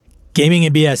Gaming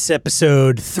and BS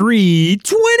episode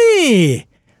 320.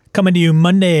 Coming to you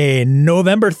Monday,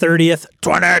 November 30th,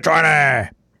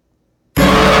 2020.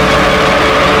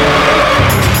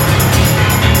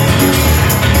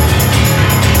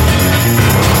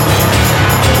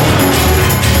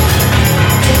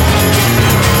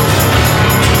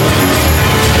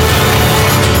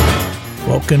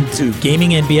 Welcome to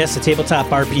Gaming and BS, a tabletop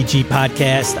RPG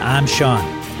podcast. I'm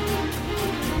Sean.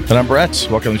 And I'm Brett.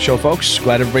 Welcome to the show, folks.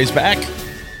 Glad everybody's back.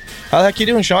 How the heck you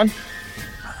doing, Sean?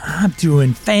 I'm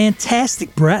doing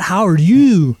fantastic, Brett. How are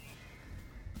you?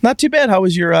 Not too bad. How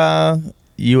was your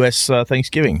U.S.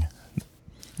 Thanksgiving?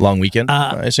 Long weekend,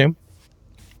 I assume?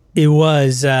 It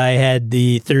was. I had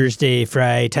the Thursday,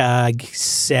 Freitag,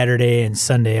 Saturday, and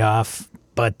Sunday off.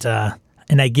 But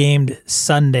and I gamed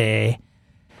Sunday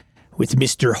with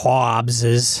Mr.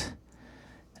 Hobbs's.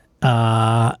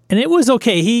 And it was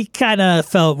okay. He kind of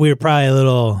felt we were probably a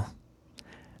little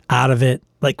out of it.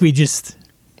 Like it's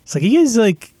like, you guys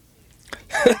like,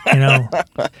 you know.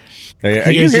 Hey,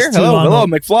 are you here? Hello,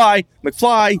 McFly,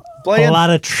 playing. A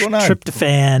lot of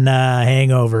tryptophan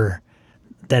hangover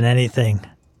than anything.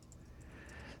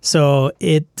 So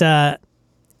it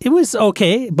was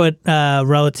okay, but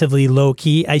relatively low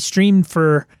key. I streamed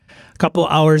for a couple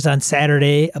hours on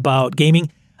Saturday about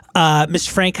gaming. Mr.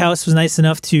 Frank House was nice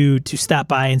enough to stop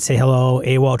by and say hello,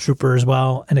 AWOL Trooper as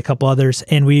well, and a couple others.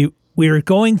 And we were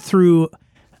going through,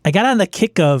 I got on the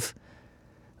kick of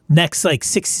next, like,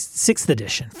 6th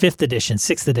edition, 5th edition,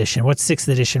 6th edition. What's 6th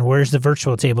edition? Where's the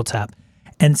virtual tabletop?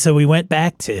 And so we went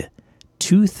back to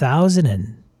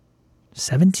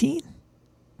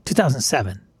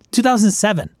 2007,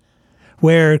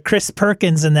 where Chris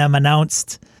Perkins and them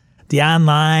announced the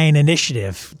online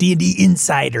initiative, D&D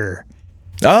Insider.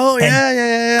 Oh,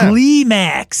 yeah.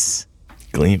 Gleemax.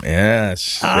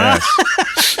 Yes.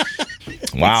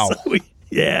 Wow. So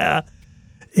yeah.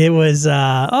 It was,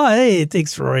 hey,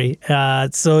 thanks, Rory.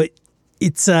 So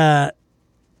it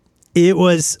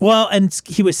was, well, and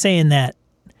he was saying that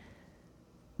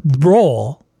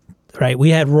Roll, right? We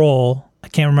had Roll. I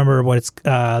can't remember what it's,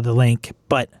 the link,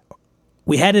 but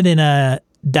we had it in a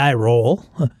die roll.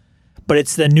 But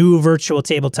it's the new virtual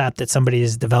tabletop that somebody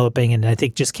is developing, and I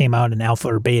think just came out in alpha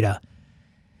or beta.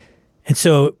 And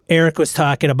so Eric was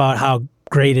talking about how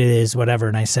great it is, whatever.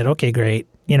 And I said, okay, great.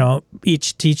 You know,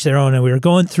 each teach their own. And we were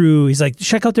going through, he's like,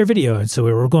 check out their video. And so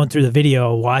we were going through the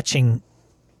video, watching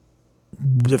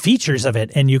the features of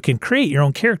it, and you can create your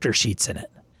own character sheets in it.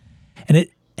 And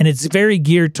it's very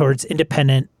geared towards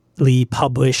independently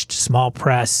published small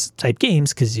press type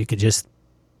games, because you could just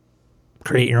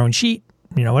create your own sheet,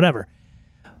 you know, whatever.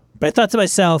 But I thought to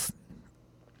myself,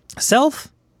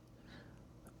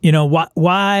 you know,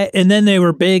 why? And then they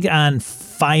were big on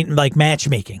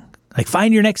matchmaking, like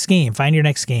find your next game,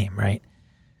 right?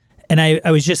 And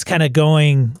I was just kind of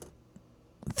going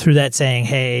through that saying,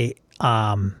 hey,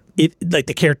 like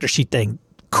the character sheet thing,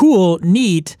 cool,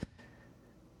 neat,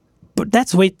 but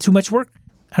that's way too much work.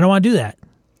 I don't want to do that.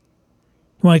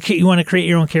 You want to create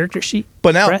your own character sheet?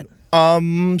 But now, Brett?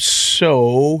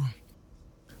 So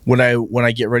when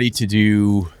I get ready to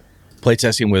do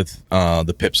playtesting with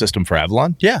the PIP system for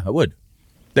Avalon, yeah, I would.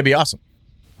 That'd be awesome.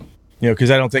 You know, because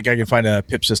I don't think I can find a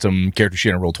PIP system character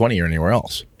sheet on Roll20 or anywhere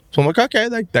else. So I'm like, okay,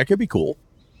 that could be cool.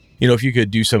 You know, if you could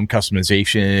do some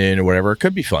customization or whatever, it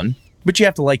could be fun. But you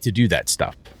have to like to do that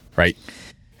stuff, right?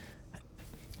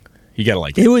 You got to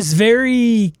like it. It was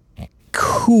very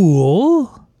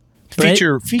cool.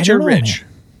 Feature rich.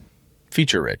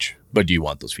 Feature rich. But do you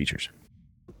want those features?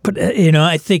 But, you know,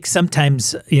 I think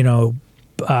sometimes, you know,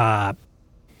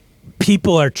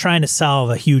 people are trying to solve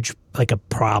a huge, like a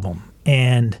problem.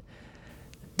 And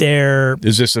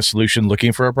Is this a solution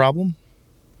looking for a problem?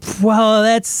 Well,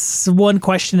 that's one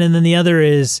question. And then the other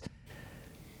is,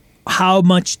 how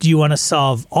much do you want to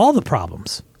solve all the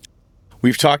problems?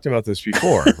 We've talked about this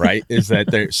before, right? Is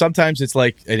that sometimes it's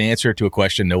like an answer to a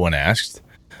question no one asked.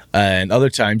 And other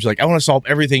times, you're like, I want to solve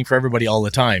everything for everybody all the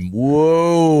time.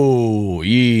 Whoa,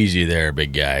 easy there,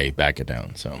 big guy. Back it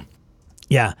down. So,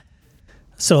 yeah.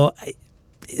 So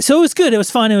it was good. It was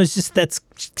fun. It was just that's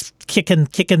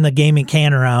kicking the gaming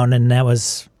can around, and that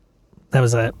was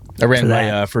it. I ran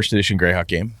my first edition Greyhawk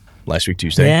game last week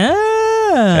Tuesday. Yeah,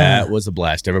 that was a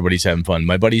blast. Everybody's having fun.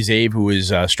 My buddy Zabe, who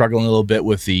is struggling a little bit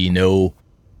with the no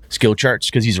skill charts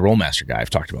because he's a Rollmaster guy. I've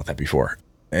talked about that before,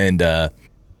 and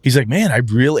he's like, man, I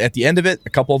really, at the end of it, a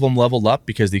couple of them leveled up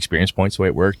because the experience points, the way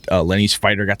it worked. Lenny's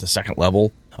fighter got to 2nd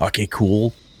level. Okay,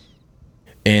 cool.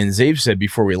 And Zabe said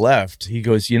before we left, he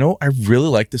goes, you know, I really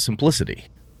like the simplicity.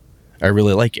 I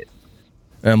really like it.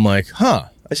 And I'm like, huh.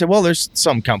 I said, well, there's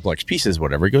some complex pieces,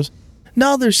 whatever. He goes,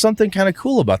 no, there's something kind of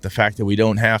cool about the fact that we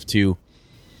don't have to.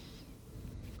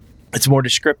 It's more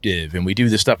descriptive, and we do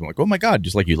this stuff. I'm like, oh my God,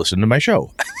 just like you listen to my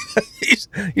show.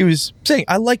 He was saying,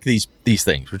 I like these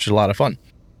things, which is a lot of fun.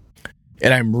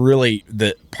 And I'm really,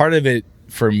 the part of it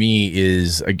for me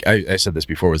is, I said this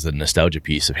before, was the nostalgia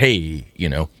piece of, hey,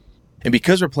 and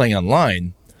because we're playing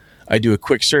online, I do a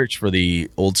quick search for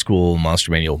the old school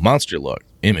Monster Manual monster look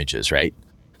images, right?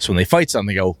 So when they fight something,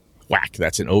 they go, whack,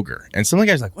 that's an ogre. And some of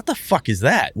the guys are like, what the fuck is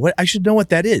that? What? I should know what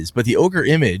that is. But the ogre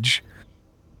image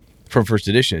from first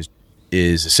edition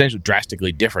is essentially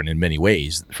drastically different in many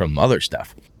ways from other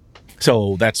stuff.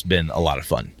 So that's been a lot of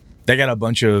fun. They got a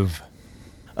bunch of,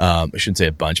 I shouldn't say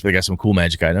a bunch, but they got some cool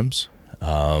magic items.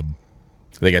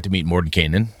 They got to meet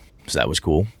Mordenkainen, so that was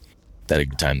cool. They had a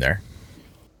good time there.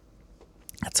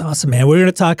 That's awesome, man. We're going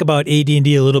to talk about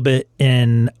AD&D a little bit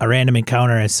in a random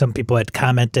encounter, as some people had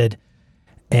commented,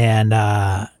 and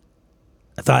I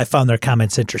found their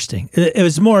comments interesting. It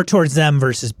was more towards them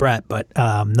versus Brett, but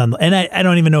and I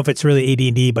don't even know if it's really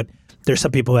AD&D, but there's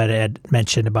some people that had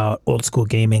mentioned about old school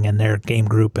gaming and their game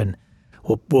group, and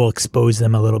we'll expose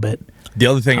them a little bit. The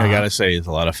other thing I got to say is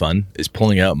a lot of fun is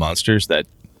pulling out monsters that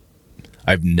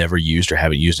I've never used or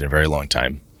haven't used in a very long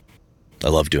time. I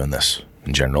love doing this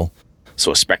in general.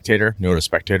 So a spectator, you know what a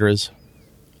spectator is?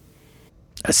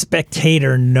 A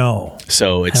spectator, no.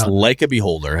 So it's like a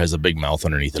beholder, has a big mouth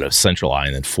underneath it, a central eye,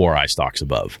 and then 4 eye stalks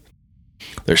above.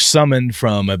 They're summoned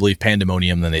from, I believe,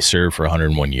 Pandemonium, then they serve for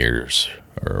 101 years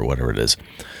or whatever it is.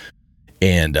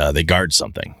 And they guard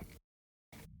something.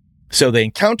 So they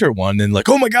encounter one and like,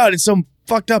 oh my God, it's some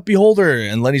fucked up beholder.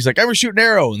 And Lenny's like, I ever shoot an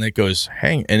arrow? And it goes,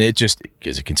 hang. And it just,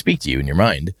 because it can speak to you in your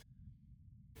mind.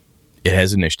 It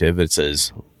has initiative. It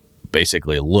says,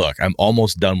 basically, look, I'm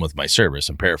almost done with my service.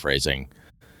 I'm paraphrasing.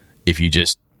 If you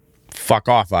just fuck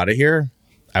off out of here,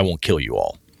 I won't kill you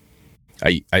all.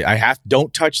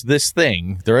 Don't touch this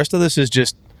thing. The rest of this is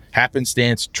just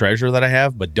happenstance treasure that I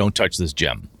have, but don't touch this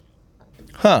gem.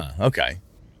 Huh, okay.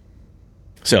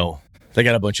 So they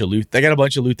got a bunch of loot. They got a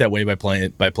bunch of loot that way by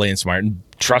playing smart and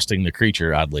trusting the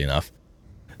creature, oddly enough.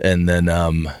 And then,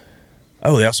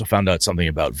 they also found out something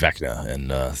about Vecna,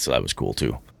 and so that was cool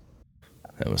too.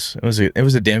 It was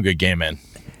a damn good game, man.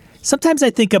 Sometimes I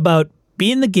think about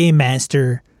being the game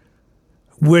master,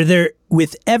 where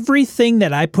with everything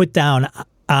that I put down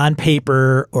on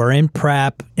paper or in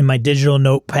prep, in my digital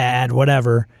notepad,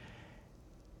 whatever,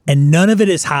 and none of it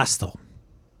is hostile.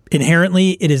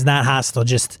 Inherently, it is not hostile.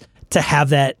 Just to have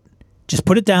that, just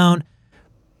put it down.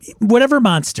 Whatever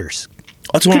monsters.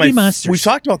 That's one of my monsters. We've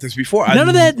talked about this before. None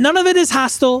of it is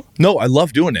hostile. No, I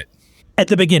love doing it at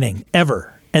the beginning,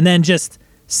 ever, and then just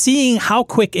seeing how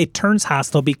quick it turns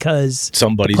hostile because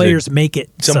players make it.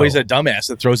 Somebody's a dumbass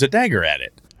that throws a dagger at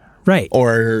it. Right.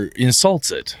 Or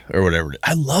insults it or whatever.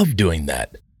 I love doing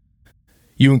that.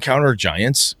 You encounter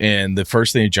giants, and the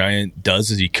first thing a giant does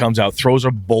is he comes out, throws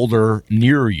a boulder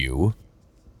near you,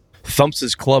 thumps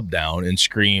his club down, and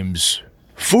screams,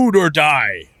 "Food or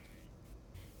die."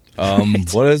 All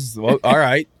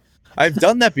right. I've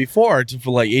done that before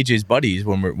for like AJ's buddies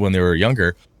when they were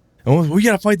younger. And we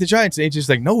got to fight the giants. And AJ's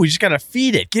like, no, we just got to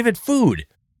feed it. Give it food.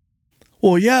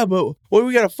 Well, yeah, but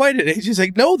we got to fight it. And AJ's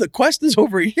like, no, the quest is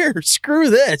over here. Screw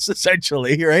this,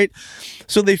 essentially, right?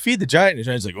 So they feed the giant. And the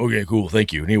giant's like, okay, cool,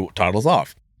 thank you. And he toddles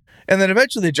off. And then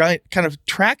eventually the giant kind of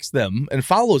tracks them and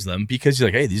follows them because he's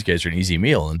like, hey, these guys are an easy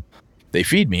meal. And they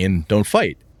feed me and don't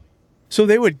fight. So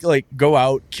they would like go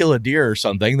out, kill a deer or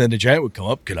something. Then the giant would come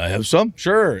up. Can I have some?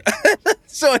 Sure.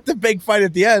 So at the big fight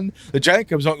at the end, the giant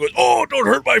comes out and goes, oh, don't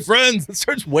hurt my friends. And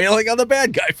starts wailing on the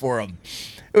bad guy for him.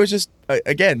 It was just,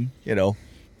 again,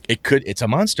 it's a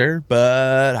monster,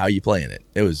 but how you playing it?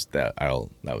 It was that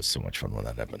was so much fun when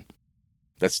that happened.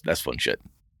 That's fun shit.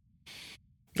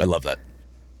 I love that.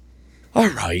 All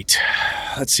right.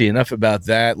 Let's see. Enough about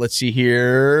that. Let's see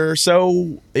here.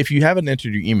 So if you haven't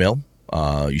entered your email,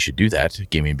 you should do that.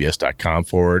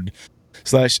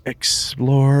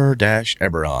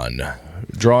 GamingBS.com/explore-Eberron.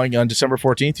 Drawing on December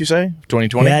 14th, you say?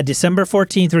 2020? Yeah, December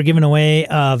 14th, we're giving away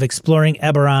of Exploring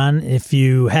Eberron. If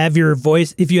you have your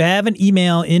voice, if you have an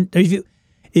email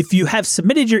if you have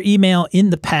submitted your email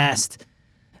in the past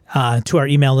to our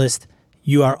email list,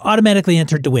 you are automatically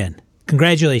entered to win.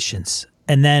 Congratulations.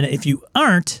 And then if you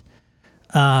aren't,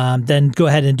 then go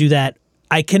ahead and do that.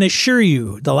 I can assure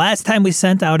you, the last time we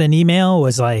sent out an email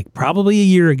was like probably a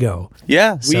year ago.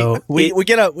 Yeah, so we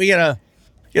get a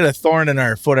thorn in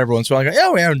our foot every once in a while. Like, yeah,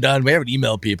 we haven't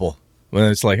emailed people. When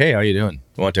it's like, hey, how you doing?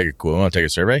 Want to take a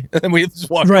survey? And then we just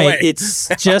walk away. Right. It's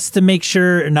just to make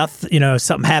sure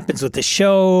something happens with the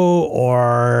show,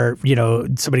 or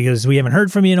somebody goes, we haven't heard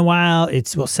from you in a while.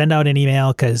 We'll send out an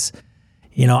email because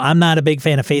I'm not a big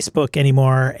fan of Facebook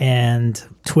anymore, and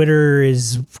Twitter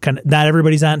is kind of, not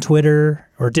everybody's on Twitter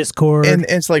or Discord. And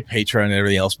it's like Patreon and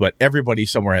everything else, but everybody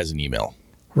somewhere has an email.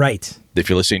 Right. If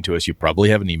you're listening to us, you probably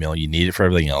have an email. You need it for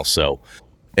everything else. So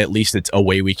at least it's a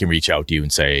way we can reach out to you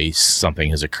and say something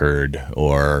has occurred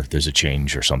or there's a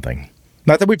change or something.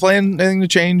 Not that we plan anything to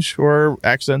change or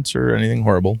accents or anything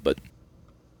horrible, but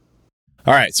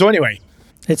all right. So anyway,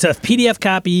 it's a PDF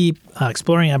copy,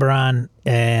 Exploring Eberron,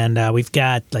 and we've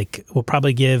got we'll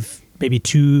probably give maybe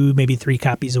 2, maybe 3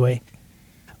 copies away.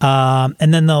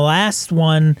 And then the last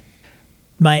one,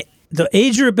 the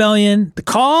Age of Rebellion, the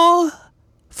call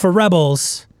for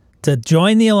Rebels to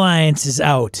join the Alliance is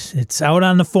out. It's out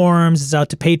on the forums. It's out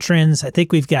to patrons. I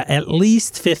think we've got at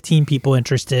least 15 people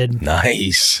interested.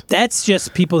 Nice. That's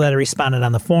just people that have responded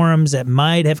on the forums that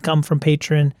might have come from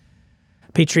Patreon.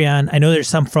 I know there's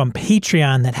some from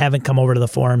Patreon that haven't come over to the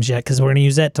forums yet because we're going to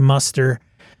use that to muster.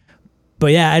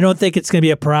 But yeah, I don't think it's going to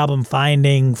be a problem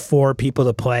finding 4 people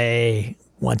to play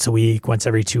once a week, once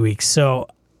every 2 weeks. So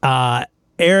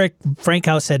Eric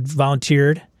Frankhouse had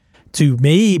volunteered to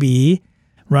maybe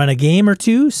run a game or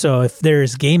 2. So if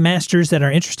there's game masters that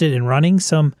are interested in running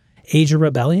some Age of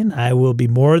Rebellion, I will be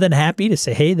more than happy to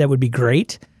say, hey, that would be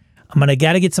great. I'm going to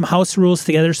got to get some house rules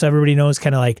together so everybody knows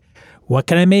kind of like, what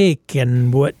can I make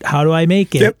and how do I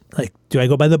make it? Yep. Like, do I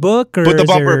go by the book or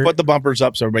put the bumpers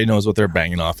up so everybody knows what they're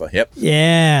banging off of? Yep.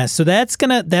 Yeah. So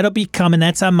that'll be coming.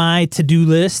 That's on my to-do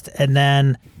list. And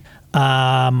then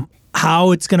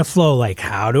how it's going to flow. Like,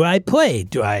 how do I play?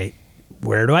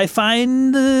 Where do I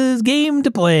find the game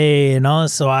to play? And all.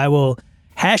 So I will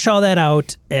hash all that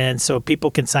out. And so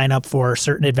people can sign up for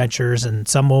certain adventures and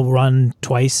some will run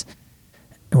twice.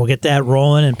 And we'll get that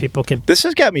rolling, and people can. This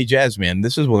has got me jazzed, man.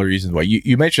 This is one of the reasons why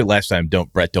you mentioned last time.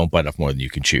 Don't bite off more than you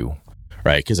can chew,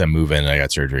 right? Because I'm moving and I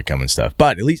got surgery coming and stuff.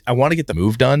 But at least I want to get the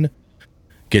move done,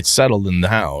 get settled in the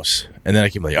house, and then I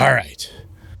can be like, all right,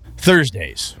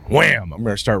 Thursdays, wham! I'm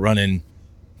going to start running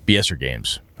BSer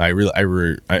games. I'm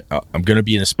going to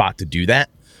be in a spot to do that,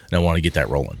 and I want to get that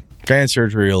rolling. Fan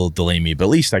surgery will delay me, but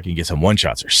at least I can get some one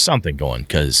shots or something going.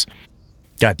 Because,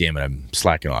 God damn it, I'm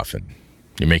slacking off and.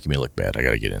 You're making me look bad. I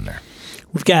got to get in there.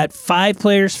 We've got 5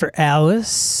 players for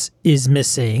Alice is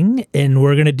missing, and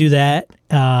we're going to do that.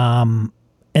 And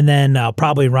then I'll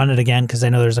probably run it again because I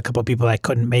know there's a couple of people that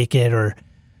couldn't make it, or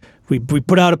we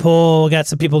put out a poll, got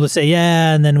some people to say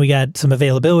yeah, and then we got some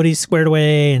availability squared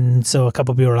away, and so a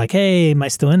couple of people were like, hey, am I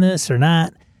still in this or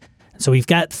not? So we've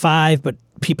got 5, but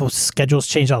people's schedules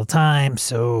change all the time,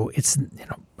 so it's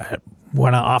I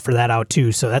want to offer that out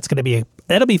too. So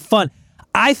that'll be fun.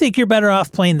 I think you're better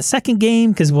off playing the second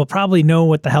game because we'll probably know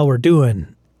what the hell we're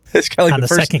doing. It's kind of like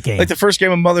the second game, like the first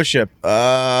game of Mothership.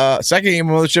 Second game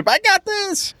of Mothership. I got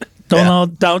this.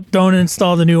 Don't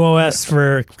install the new OS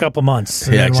for a couple months.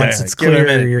 And then once it's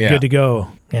clear, you're good to go.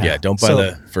 Yeah. Don't buy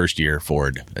the first year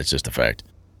Ford. That's just a fact.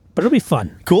 But it'll be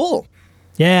fun. Cool.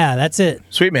 Yeah, that's it.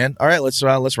 Sweet, man. All right, let's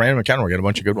random encounter. We got a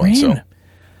bunch of good ones. So.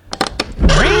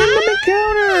 Random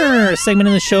Encounter, a segment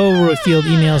in the show where we field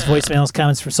emails, voicemails,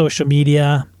 comments from social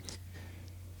media.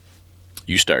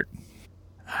 You start.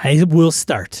 I will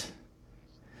start.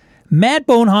 Matt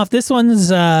Bonehoff, this one's,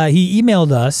 he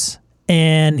emailed us,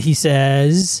 and he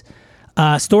says,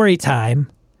 story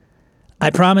time. I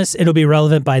promise it'll be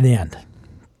relevant by the end.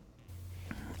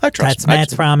 I trust That's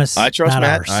Matt's promise. I trust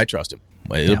Matt. Ours. I trust him.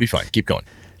 It'll be fine. Keep going.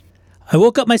 I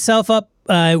woke myself up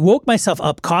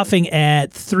coughing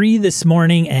at 3 this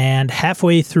morning, and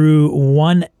halfway through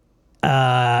one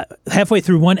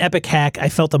epic hack, I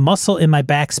felt a muscle in my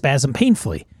back spasm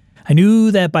painfully. I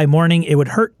knew that by morning it would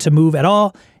hurt to move at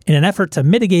all. In an effort to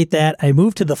mitigate that, I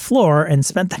moved to the floor and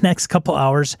spent the next couple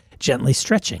hours gently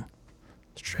stretching.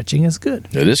 Stretching is good.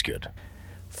 It is good.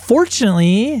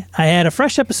 Fortunately, I had a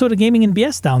fresh episode of Gaming and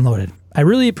BS downloaded. I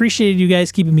really appreciated you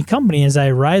guys keeping me company as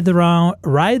I ride around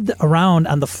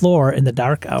on the floor in the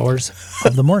dark hours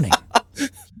of the morning.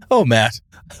 Oh, Matt,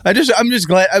 I'm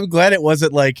glad it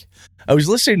wasn't like I was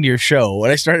listening to your show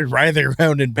and I started writhing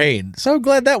around in pain. So I'm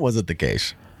glad that wasn't the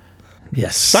case.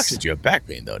 Yes. Sucks that you have back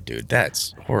pain though, dude.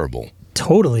 That's horrible.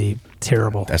 Totally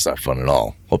terrible. That's not fun at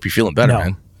all. Hope you're feeling better,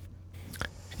 man.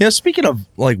 Speaking of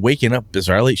like waking up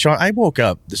bizarrely, Sean, I woke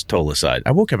up, this total aside,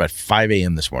 I woke up at 5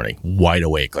 a.m. this morning, wide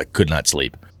awake, like could not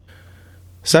sleep.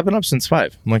 So I've been up since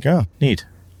 5. I'm like, oh, neat.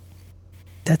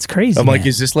 That's crazy. I'm like,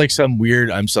 is this like some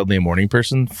weird I'm suddenly a morning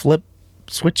person flip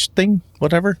switch thing?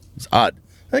 Whatever. It's odd.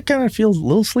 I kind of feel a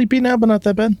little sleepy now, but not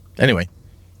that bad. Anyway,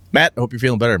 Matt, I hope you're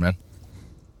feeling better, man.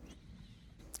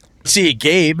 See,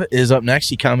 Gabe is up next.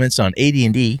 He comments on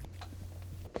AD&D.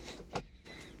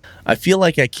 I feel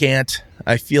like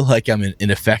I'm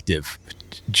ineffective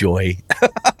joy.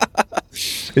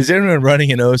 Is anyone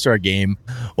running an OSR game,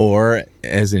 or,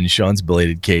 as in Sean's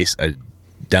belated case, a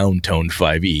downtoned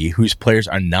 5e, whose players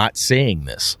are not saying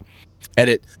this?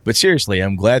 Edit. But seriously,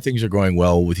 I'm glad things are going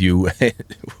well with you,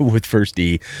 with First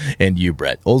D, and you,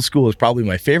 Brett. Old School is probably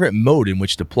my favorite mode in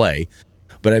which to play,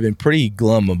 but I've been pretty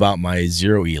glum about my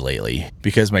 0e lately,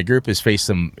 because my group has faced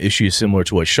some issues similar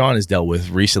to what Sean has dealt with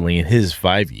recently in his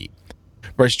 5e.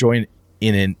 Brett's join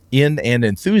in and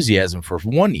enthusiasm for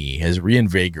 1e has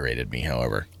reinvigorated me,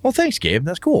 however. Well, thanks, Gabe.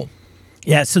 That's cool.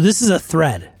 Yeah, so this is a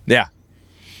thread. Yeah.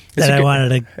 That I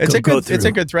wanted to go through. It's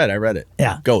a good thread. I read it.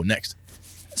 Yeah. Go, next.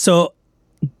 So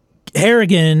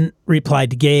Harrigan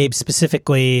replied to Gabe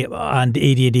specifically on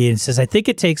AD&D and says, I think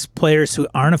it takes players who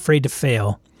aren't afraid to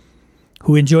fail,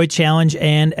 who enjoy challenge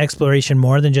and exploration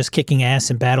more than just kicking ass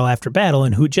in battle after battle,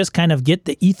 and who just kind of get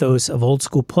the ethos of old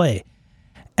school play.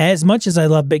 As much as I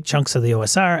love big chunks of the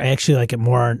OSR, I actually like it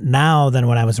more now than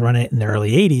when I was running it in the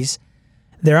early 80s.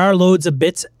 There are loads of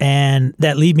bits and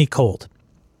that leave me cold.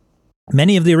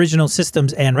 Many of the original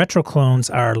systems and retro clones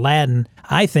are laden,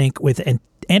 I think, with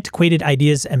antiquated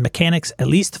ideas and mechanics, at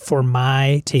least for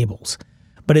my tables.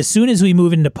 But as soon as we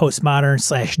move into postmodern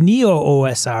 /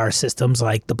 neo-OSR systems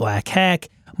like the Black Hack,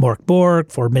 Mork Borg,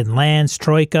 Forbidden Lands,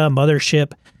 Troika,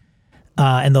 Mothership,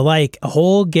 and the like, a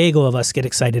whole gaggle of us get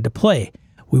excited to play.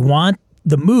 We want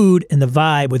the mood and the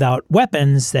vibe without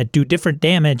weapons that do different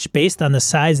damage based on the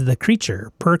size of the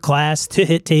creature, per class, to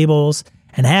hit tables,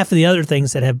 and half of the other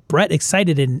things that have Brett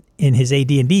excited in his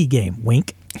AD&D game.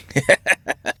 Wink.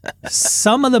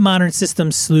 Some of the modern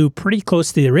systems slew pretty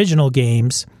close to the original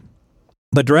games,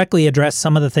 but directly address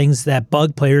some of the things that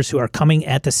bug players who are coming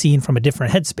at the scene from a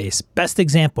different headspace. Best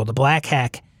example, the Black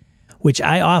Hack, which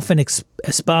I often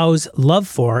espouse love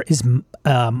for, is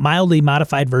a mildly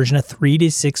modified version of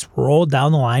 3d6 roll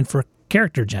down the line for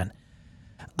character gen.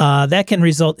 That can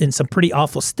result in some pretty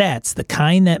awful stats, the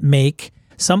kind that make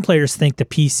some players think the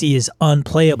PC is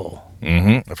unplayable.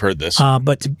 Mm-hmm. I've heard this.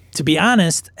 But to be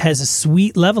honest, has a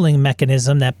sweet leveling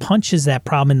mechanism that punches that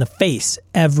problem in the face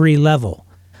every level.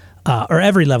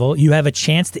 Every level, you have a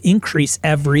chance to increase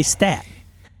every stat.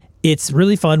 It's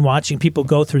really fun watching people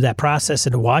go through that process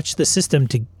and to watch the system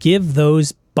to give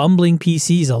those bumbling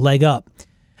PCs a leg up.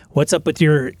 What's up with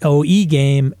your OE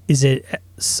game? Is it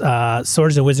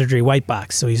Swords and Wizardry White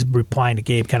Box? So he's replying to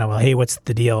Gabe kind of, well, hey, what's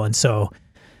the deal? And so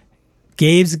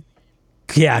Gabe's,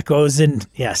 goes in,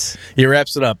 yes. He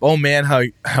wraps it up. Oh, man,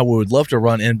 how we would love to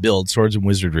run and build Swords and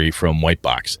Wizardry from White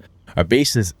Box. Our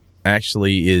base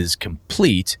actually is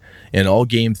complete, and all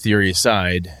game theory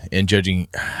aside, and judging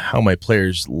how my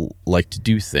players like to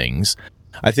do things,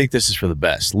 I think this is for the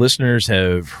best. Listeners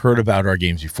have heard about our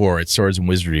games before. It's Swords and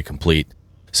Wizardry Complete,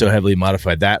 so heavily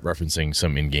modified that, referencing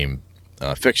some in-game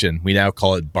fiction. We now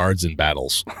call it Bards and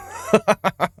Battles.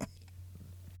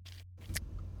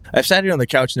 I've sat here on the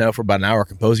couch now for about an hour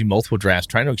composing multiple drafts,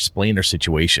 trying to explain our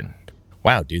situation.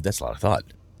 Wow, dude, that's a lot of thought.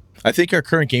 I think our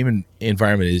current game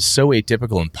environment is so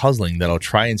atypical and puzzling that I'll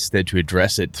try instead to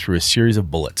address it through a series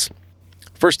of bullets.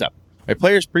 First up, my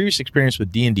players' previous experience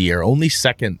with D&D are only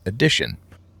 2nd edition.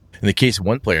 In the case of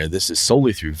one player, this is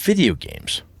solely through video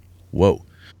games. Whoa.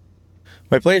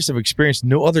 My players have experienced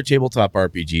no other tabletop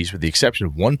RPGs with the exception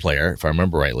of one player, if I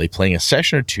remember rightly, playing a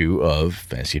session or two of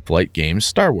Fantasy Flight Games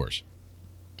Star Wars.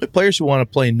 My players who want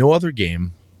to play no other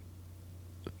game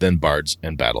than Bards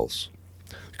and Battles.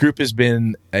 The group has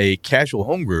been a casual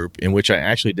home group in which I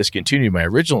actually discontinued my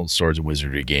original Swords and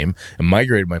Wizardry game and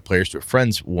migrated my players to a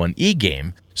friend's 1E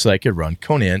game so that I could run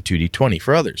Conan 2D20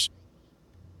 for others.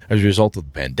 As a result of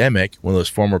the pandemic, one of those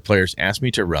former players asked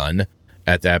me to run,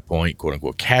 at that point,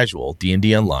 quote-unquote casual,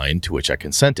 D&D Online, to which I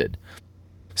consented.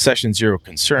 Session 0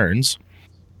 concerns.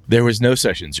 There was no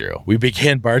Session 0. We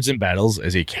began Bards and Battles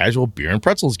as a casual beer and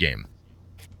pretzels game.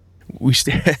 We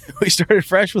started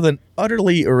fresh with an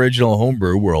utterly original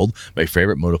homebrew world, my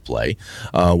favorite mode of play,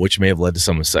 which may have led to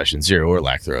some of Session 0 or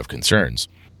lack thereof concerns.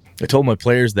 I told my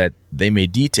players that they may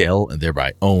detail, and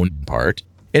thereby own in part,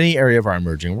 any area of our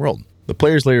emerging world. The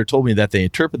players later told me that they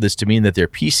interpret this to mean that their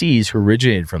PCs who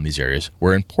originated from these areas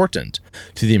were important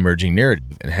to the emerging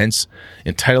narrative, and hence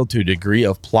entitled to a degree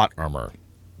of plot armor.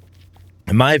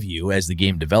 In my view, as the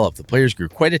game developed, the players grew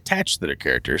quite attached to their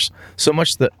characters, so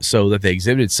much so that they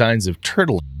exhibited signs of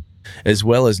turtling, as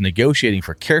well as negotiating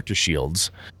for character shields,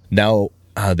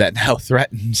 that now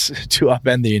threatens to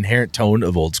upend the inherent tone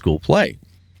of old school play.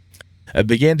 I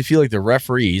began to feel like the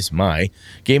referees, my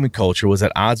gaming culture, was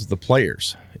at odds with the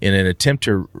players. In an attempt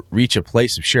to reach a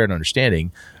place of shared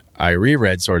understanding, I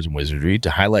reread Swords and Wizardry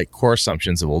to highlight core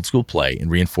assumptions of old school play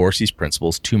and reinforce these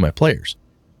principles to my players.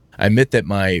 I admit that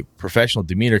my professional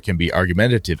demeanor can be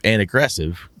argumentative and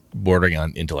aggressive, bordering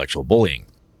on intellectual bullying,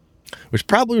 which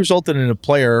probably resulted in a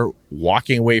player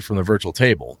walking away from the virtual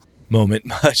table moment,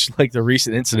 much like the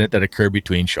recent incident that occurred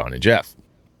between Sean and Jeff.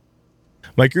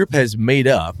 My group has made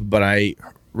up, but I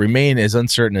remain as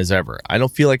uncertain as ever. I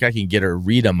don't feel like I can get a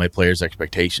read on my players'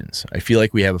 expectations. I feel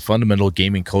like we have a fundamental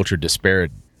gaming culture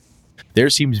disparity.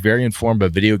 Theirs seems very informed by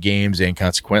video games and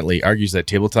consequently argues that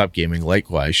tabletop gaming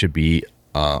likewise should be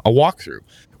a walkthrough,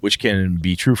 which can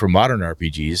be true for modern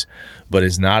RPGs, but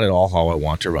is not at all how I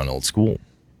want to run old school.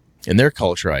 In their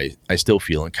culture, I still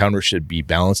feel encounters should be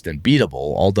balanced and beatable.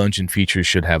 All dungeon features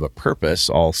should have a purpose.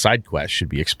 All side quests should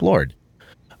be explored.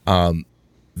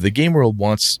 The game world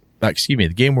waits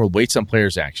on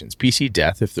players' actions. PC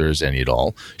death, if there is any at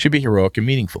all, should be heroic and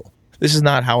meaningful. This is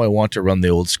not how I want to run the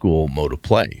old school mode of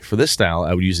play. For this style,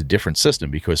 I would use a different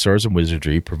system because Swords and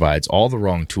Wizardry provides all the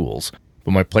wrong tools,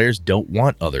 but my players don't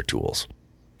want other tools.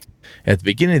 At the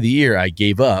beginning of the year, I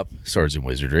gave up Swords and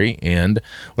Wizardry and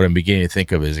what I'm beginning to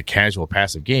think of as a casual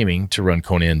passive gaming to run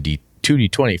Conan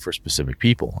 2D20 for specific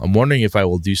people. I'm wondering if I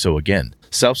will do so again,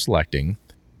 self-selecting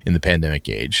in the pandemic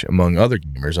age among other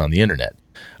gamers on the internet.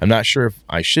 I'm not sure if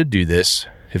I should do this,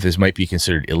 if this might be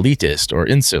considered elitist or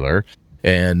insular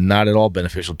and not at all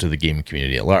beneficial to the gaming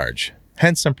community at large.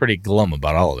 Hence, I'm pretty glum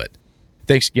about all of it.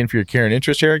 Thanks again for your care and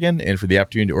interest, Harrigan, and for the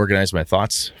opportunity to organize my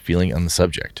thoughts, feeling on the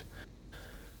subject.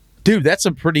 Dude, that's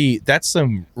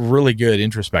some really good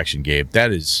introspection, Gabe.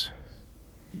 That is,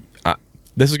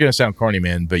 this is going to sound corny,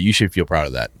 man, but you should feel proud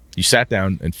of that. You sat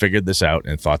down and figured this out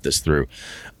and thought this through.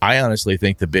 I honestly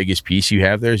think the biggest piece you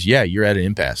have there is, you're at an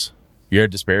impasse. You're at a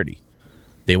disparity.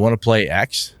 They want to play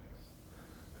X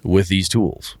with these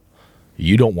tools.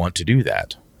 You don't want to do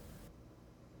that.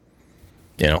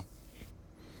 You know?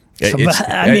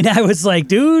 I was like,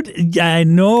 dude, I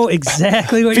know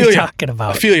exactly what you're talking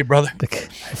about. I feel you, brother.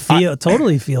 I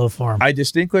totally feel for him. I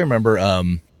distinctly remember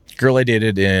girl I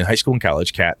dated in high school and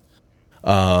college, Kat.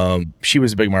 She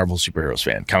was a big Marvel superheroes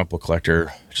fan, comic book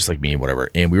collector, just like me and whatever.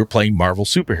 And we were playing Marvel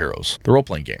Superheroes, the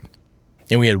role-playing game.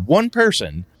 And we had one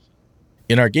person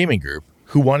in our gaming group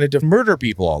who wanted to murder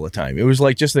people all the time. It was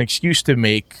like just an excuse to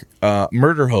make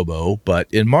Murder Hobo,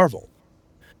 but in Marvel.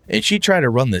 And she tried to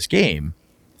run this game,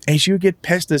 and she would get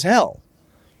pissed as hell.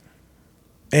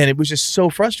 And it was just so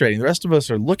frustrating. The rest of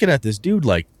us are looking at this dude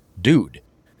like, dude,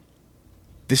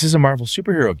 this is a Marvel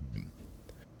superhero game.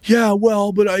 Yeah,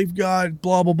 well, but I've got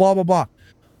blah, blah, blah, blah, blah.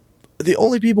 The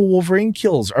only people Wolverine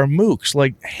kills are mooks.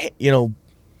 Like, you know,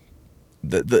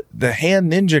 the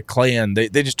Hand Ninja Clan, they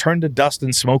just turn to dust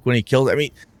and smoke when he kills. I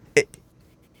mean,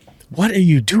 what are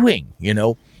you doing, you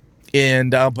know? And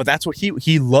but that's what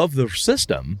he loved the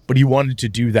system, but he wanted to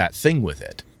do that thing with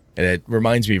it. And it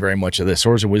reminds me very much of this.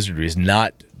 Swords and Wizardry is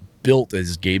not built,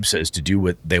 as Gabe says, to do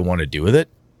what they want to do with it.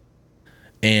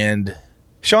 And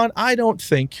Sean, I don't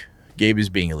think Gabe is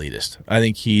being elitist. I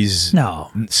think he's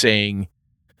saying,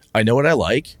 I know what I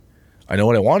like. I know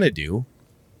what I want to do.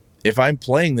 If I'm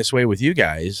playing this way with you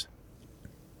guys,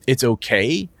 it's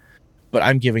okay, but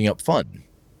I'm giving up fun,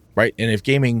 right? And if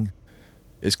gaming,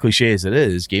 as cliche as it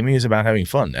is, gaming is about having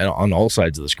fun on all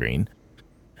sides of the screen.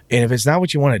 And if it's not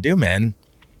what you want to do, man,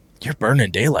 you're burning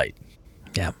daylight.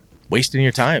 Yeah. Wasting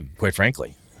your time, quite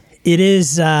frankly. It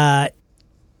is, no,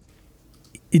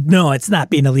 it's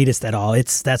not being elitist at all.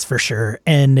 That's for sure.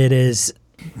 And it is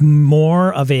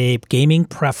more of a gaming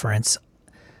preference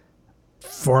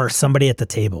for somebody at the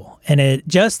table. And it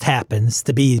just happens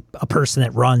to be a person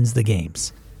that runs the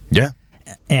games. Yeah.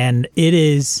 And it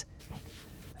is,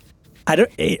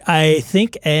 I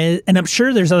think, and I'm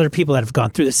sure there's other people that have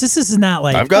gone through this. This is not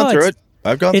like, I've gone through it.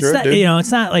 Dude. You know,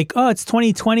 it's not like, it's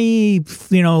 2020,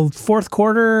 you know, fourth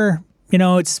quarter, you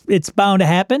know, it's bound to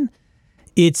happen.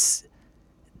 It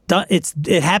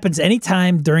happens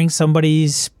anytime during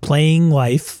somebody's playing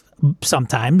life.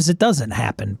 Sometimes it doesn't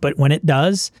happen, but when it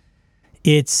does,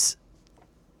 it's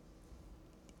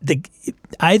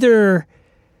I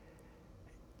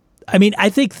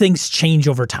think things change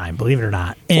over time, believe it or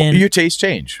not. And your tastes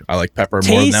change. I like pepper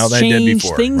more now than I did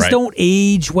before. Things don't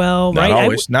age well, not right? Not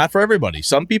always. Not for everybody.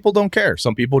 Some people don't care.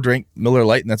 Some people drink Miller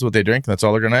Lite, and that's what they drink, and that's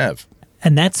all they're going to have.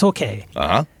 And that's okay.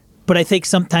 Uh-huh. But I think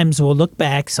sometimes we'll look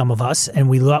back, some of us, and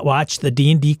we watch the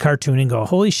D&D cartoon and go,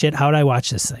 holy shit, how did I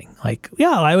watch this thing? Like,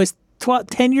 I was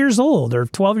 10 years old or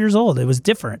 12 years old. It was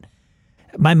different.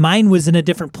 My mind was in a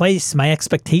different place. My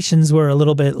expectations were a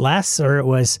little bit less, or it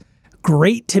was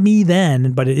great to me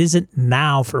then, but it isn't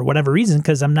now for whatever reason,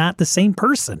 because I'm not the same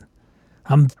person.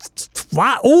 I'm a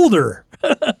lot older.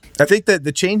 I think that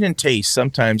the change in taste,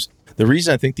 sometimes the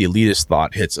reason I think the elitist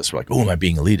thought hits us, we're like, oh, am I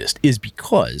being elitist, is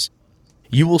because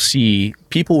you will see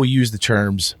people will use the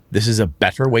terms, this is a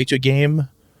better way to game,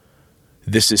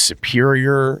 this is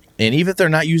superior, and even if they're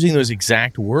not using those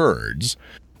exact words,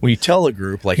 when you tell a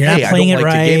group, like, You're hey, I don't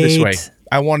like to game this way. right.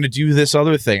 I want to do this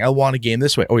other thing. I want to game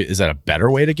this way. Oh, is that a better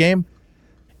way to game?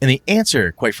 And the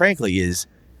answer, quite frankly, is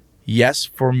yes,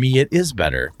 for me it is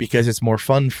better because it's more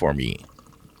fun for me,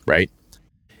 right?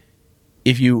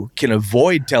 If you can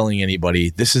avoid telling anybody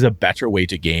this is a better way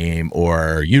to game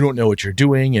or you don't know what you're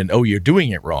doing and, oh, you're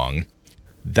doing it wrong,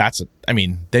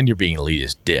 then you're being an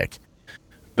elitist dick.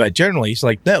 But generally, it's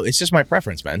like, no, it's just my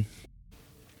preference, man.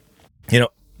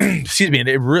 Excuse me, and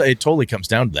it totally comes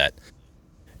down to that.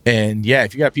 And yeah,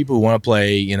 if you got people who want to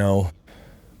play,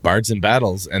 Bards and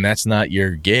Battles, and that's not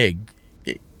your gig.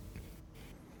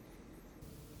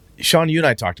 Sean, you and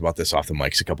I talked about this off the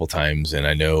mics a couple times, and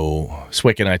I know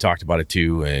Swick and I talked about it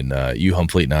too, and you,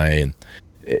 Humfleet, and I. And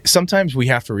sometimes we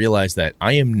have to realize that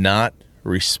I am not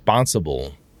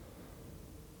responsible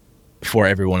for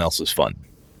everyone else's fun.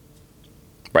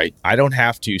 Right? I don't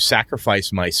have to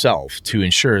sacrifice myself to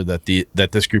ensure that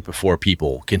this group of 4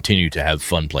 people continue to have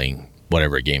fun playing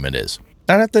whatever game it is.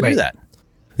 I don't have to do that.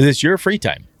 It's your free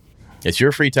time. It's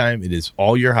your free time. It is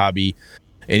all your hobby.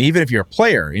 And even if you're a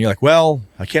player and you're like, well,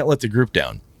 I can't let the group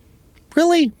down.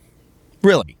 Really?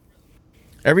 Really?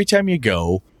 Every time you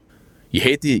go, you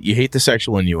hate the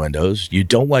sexual innuendos. You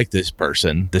don't like this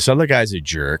person. This other guy's a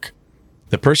jerk.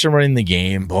 The person running the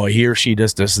game, boy, he or she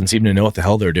just doesn't seem to know what the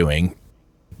hell they're doing.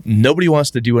 Nobody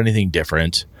wants to do anything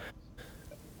different.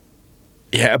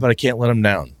 Yeah, but I can't let them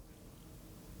down.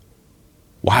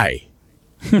 Why?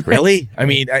 Really? I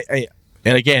mean, I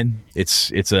and again,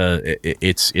 it's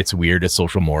weird. It's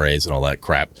social mores and all that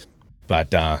crap.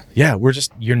 But yeah,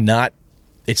 you're not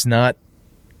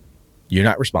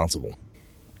responsible.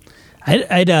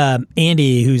 I'd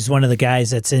Andy, who's one of the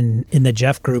guys that's in the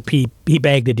Jeff group, he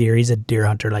bagged a deer. He's a deer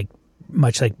hunter,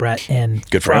 much like Brett, and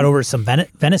brought over some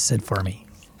venison for me.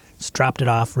 Just dropped it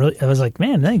off. Really, I was like,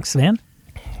 man, thanks, man.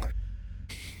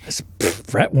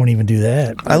 Brett won't even do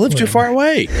that. I live too far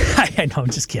away. I know, I'm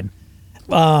just kidding.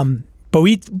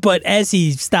 But as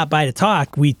he stopped by to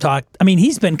talk, we talked. I mean,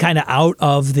 he's been kind of out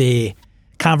of the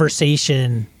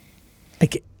conversation. I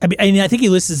think he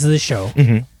listens to the show,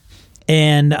 mm-hmm.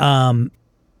 and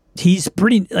he's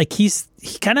pretty he's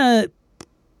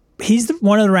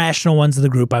one of the rational ones of the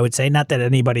group. I would say, not that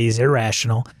anybody is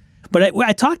irrational, but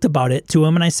I talked about it to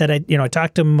him, and I said, I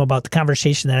talked to him about the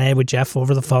conversation that I had with Jeff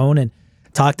over the phone, and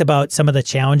talked about some of the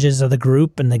challenges of the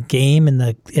group and the game and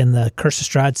the Curse of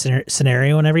Strahd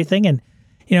scenario and everything. And,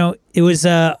 it was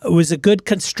a good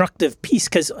constructive piece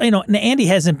because, Andy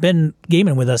hasn't been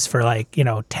gaming with us for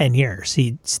 10 years.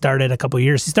 He started a couple of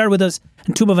years. He started with us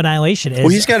in Tomb of Annihilation. Well,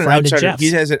 he's got an outsider.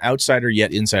 He has an outsider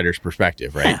yet insider's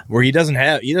perspective, right? Yeah. Where he doesn't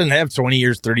have 20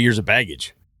 years, 30 years of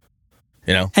baggage,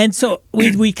 And so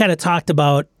we kind of talked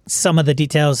about some of the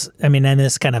details. I mean, and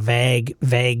this kind of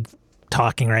vague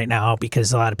talking right now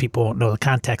because a lot of people won't know the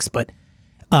context, but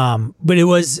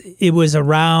it was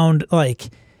around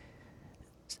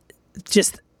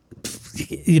just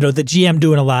the GM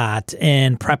doing a lot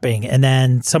and prepping, and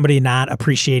then somebody not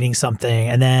appreciating something,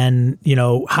 and then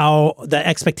how the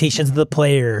expectations of the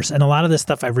players, and a lot of this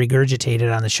stuff I've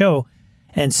regurgitated on the show,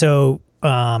 and so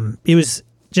it was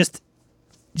just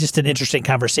an interesting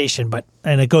conversation,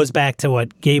 and it goes back to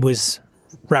what Gabe was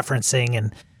referencing,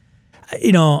 and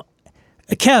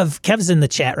Kev's in the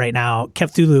chat right now,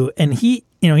 Kev Thulu, and he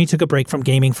took a break from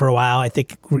gaming for a while. I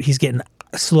think he's getting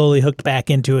slowly hooked back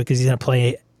into it because he's going to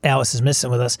play Alice is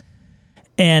Missing with us.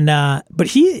 And but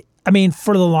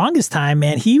for the longest time,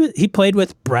 man, he played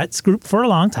with Brett's group for a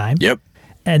long time. Yep.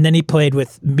 And then he played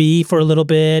with me for a little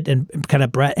bit, and kind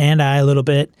of Brett and I a little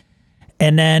bit.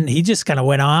 And then he just kind of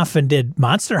went off and did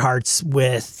Monster Hearts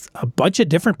with a bunch of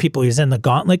different people. He was in the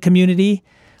Gauntlet community,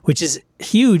 which is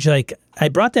huge. I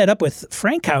brought that up with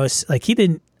Frank House. I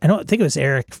don't think it was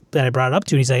Eric that I brought it up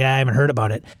to. And he's like, I haven't heard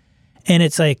about it. And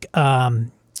it's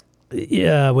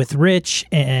with Rich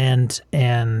and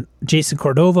Jason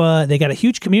Cordova, they got a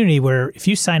huge community where if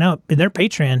you sign up in their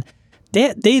Patreon,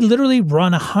 they literally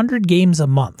run 100 games a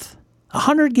month.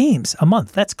 100 games a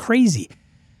month. That's crazy.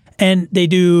 And they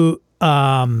do.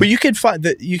 But you can find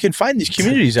these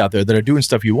communities out there that are doing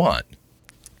stuff you want.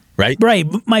 Right. Right.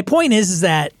 My point is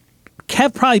that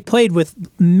Kev probably played with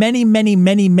many, many,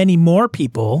 many, many more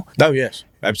people. Oh, yes.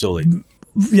 Absolutely.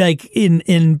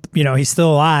 He's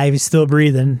still alive. He's still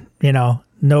breathing.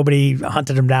 Nobody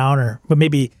hunted him down, but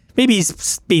maybe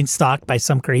he's being stalked by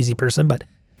some crazy person, but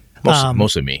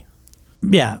mostly me.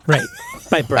 Yeah. Right.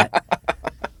 By Brett.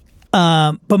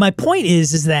 But my point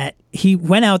is that he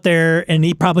went out there and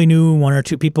he probably knew one or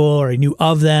two people, or he knew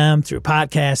of them through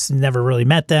podcasts and never really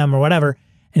met them or whatever.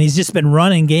 And he's just been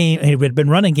running he'd been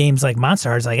running games like Monster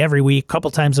Hearts like every week,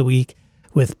 couple times a week,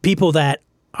 with people that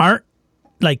aren't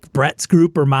like Brett's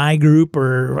group or my group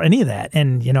or any of that.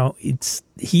 And,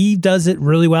 he does it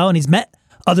really well. And he's met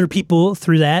other people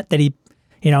through that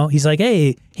he's like,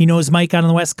 hey, he knows Mike out on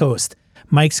the West Coast.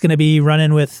 Mike's going to be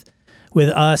running with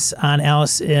us on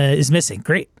Alice is Missing.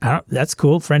 Great. That's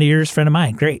cool. Friend of yours, friend of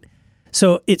mine. Great.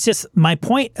 So it's just my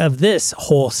point of this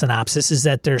whole synopsis is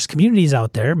that there's communities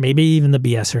out there, maybe even the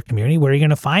BSer community, where you're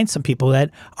going to find some people that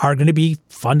are going to be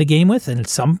fun to game with and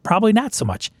some probably not so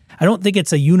much. I don't think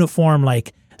it's a uniform,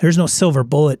 like there's no silver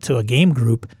bullet to a game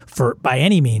group by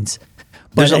any means.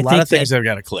 But there's a lot of things that have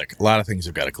got to click. A lot of things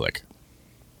have got to click.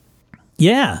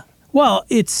 Yeah. Well,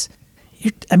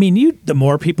 the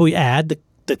more people you add,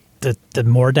 the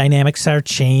more dynamics are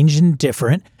changed and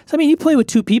different. So, you play with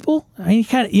two people. You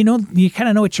kind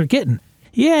of know what you're getting.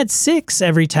 You add 6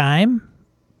 every time.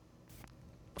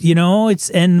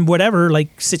 And whatever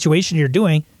like situation you're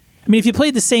doing. If you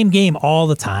played the same game all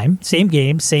the time, same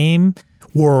game, same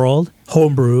world,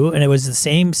 homebrew, and it was the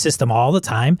same system all the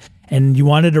time, and you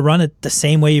wanted to run it the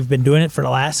same way you've been doing it for the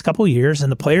last couple of years,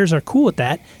 and the players are cool with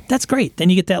that, that's great. Then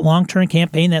you get that long-term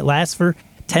campaign that lasts for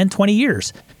 10, 20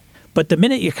 years. But the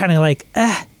minute you're kind of like,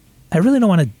 I really don't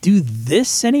want to do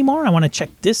this anymore. I want to check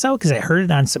this out because I heard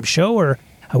it on some show or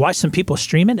I watched some people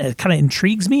stream it. It kind of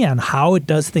intrigues me on how it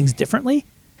does things differently.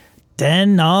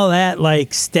 Then all that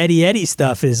like steady Eddie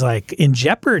stuff is like in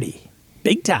jeopardy,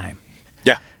 big time.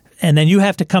 Yeah. And then you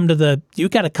got to come to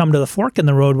the fork in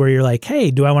the road where you're like,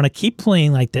 hey, do I want to keep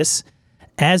playing like this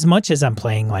as much as I'm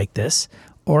playing like this?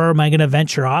 Or am I going to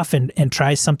venture off and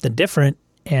try something different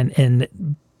and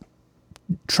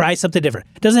try something different?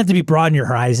 It doesn't have to be broaden your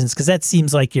horizons because that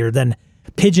seems like you're then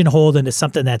pigeonholed into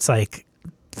something that's like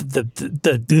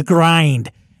the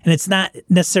grind. And it's not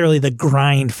necessarily the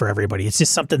grind for everybody. It's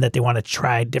just something that they want to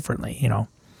try differently,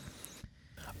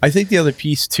 I think the other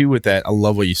piece too with that, I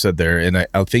love what you said there, and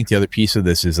I think the other piece of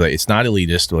this is that it's not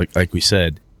elitist, like we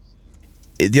said.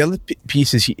 The other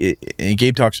piece is, and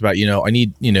Gabe talks about, I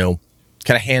need, kind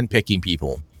of handpicking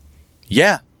people.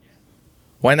 Yeah,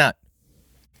 why not?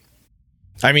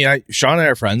 Sean and I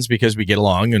are friends because we get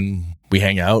along and we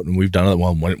hang out and we've done it.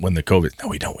 Well, when the COVID, no,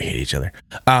 we don't. We hate each other.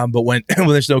 But when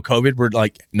there's no COVID, we're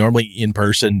like normally in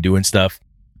person doing stuff.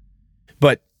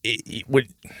 But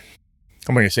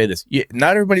I'm going to say this.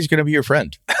 Not everybody's going to be your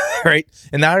friend, right?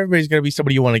 And not everybody's going to be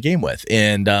somebody you want to game with.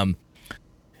 And not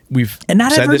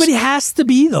everybody has to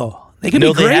be, though. They can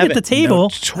be great at the table. No,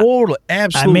 totally.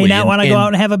 Absolutely. I may not want to go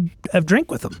out and have a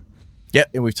drink with them. Yeah.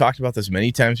 And we've talked about this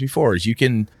many times before, is you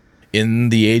can, in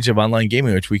the age of online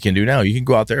gaming, which we can do now, you can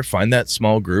go out there, find that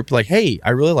small group. Like, hey,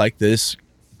 I really like this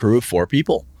crew of 4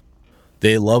 people.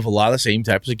 They love a lot of the same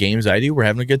types of games I do. We're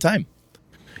having a good time.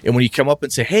 And when you come up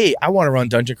and say, hey, I want to run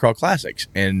Dungeon Crawl Classics,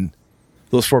 and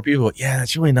those 4 people go, yeah,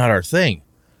 that's really not our thing.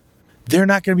 They're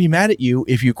not going to be mad at you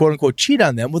if you quote unquote cheat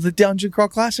on them with a Dungeon Crawl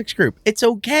Classics group. It's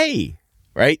okay.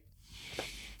 Right?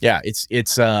 Yeah.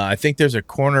 It's I think there's a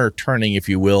corner turning, if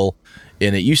you will.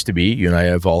 And it used to be, you and I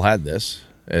have all had this,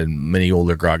 and many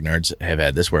older grognards have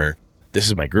had this, where this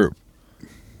is my group.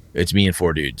 It's me and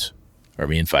 4 dudes, or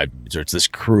me and 5 dudes, or it's this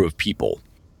crew of people,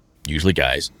 usually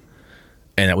guys.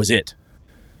 And that was it.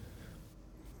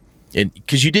 And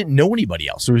because you didn't know anybody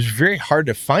else, so it was very hard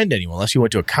to find anyone unless you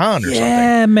went to a con or something.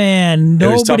 Yeah, man,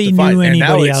 nobody knew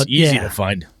anybody out. Easy to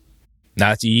find.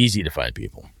 Now it's easy to find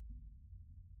people.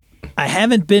 I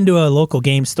haven't been to a local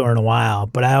game store in a while,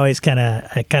 but I always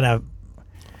I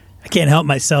can't help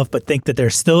myself but think that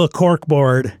there's still a cork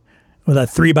board with a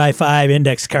 3x5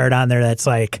 index card on there that's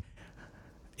like,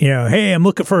 hey, I'm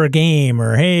looking for a game,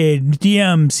 or hey,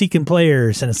 DM seeking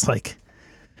players, and it's like.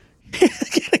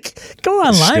 Go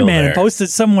online, man, and post it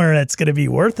somewhere that's going to be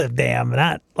worth a damn,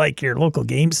 not like your local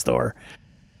game store.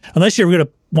 Unless you're going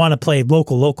to want to play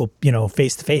local,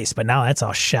 face to face. But now that's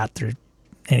all shot through.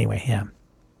 Anyway, yeah.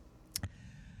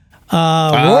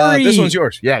 Rory, this one's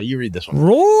yours. Yeah, you read this one.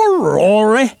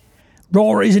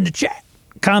 Rory's in the chat.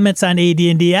 Comments on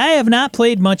AD&D. I have not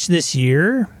played much this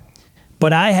year,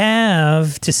 but I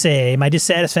have to say my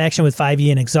dissatisfaction with 5e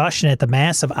and exhaustion at the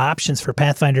massive options for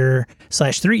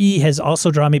Pathfinder/3e has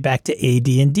also drawn me back to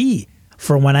AD&D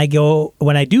for when I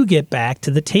do get back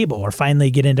to the table or finally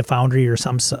get into Foundry or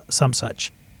some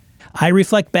such. I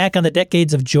reflect back on the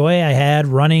decades of joy I had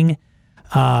running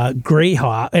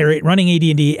running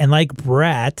AD&D, and like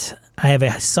Brett, I have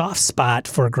a soft spot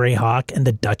for Greyhawk and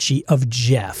the Duchy of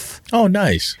Jeff. Oh,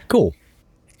 nice. Cool.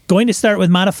 Going to start with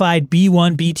modified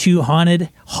B1, B2 Haunted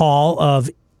Hall of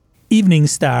Evening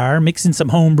Star, mix in some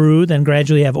homebrew, then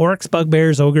gradually have orcs,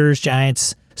 bugbears, ogres,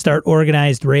 giants start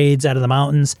organized raids out of the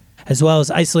mountains, as well as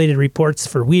isolated reports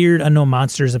for weird, unknown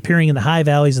monsters appearing in the high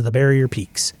valleys of the barrier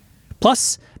peaks.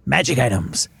 Plus, magic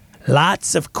items.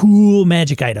 Lots of cool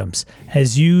magic items.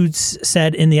 As you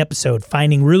said in the episode,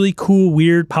 finding really cool,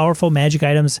 weird, powerful magic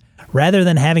items rather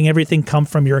than having everything come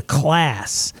from your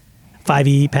class.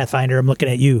 5e Pathfinder, I'm looking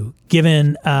at you.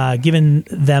 Giving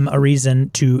them a reason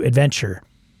to adventure.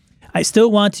 I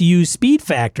still want to use speed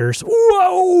factors.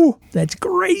 Whoa, that's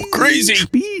crazy. Crazy.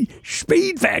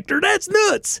 Speed factor, that's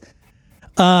nuts.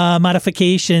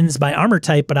 Modifications by armor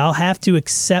type, but I'll have to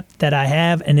accept that I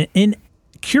have an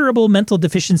incurable mental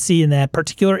deficiency in that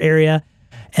particular area,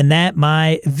 and that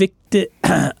my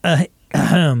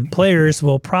players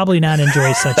will probably not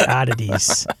enjoy such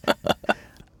oddities.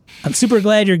 I'm super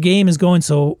glad your game is going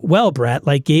so well, Brett.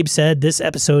 Like Gabe said, this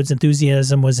episode's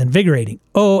enthusiasm was invigorating.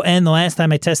 Oh, and the last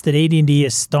time I tested AD&D,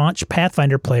 a staunch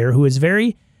Pathfinder player who is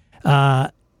very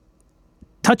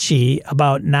touchy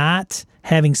about not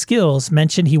having skills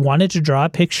mentioned he wanted to draw a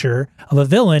picture of a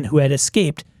villain who had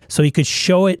escaped so he could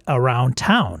show it around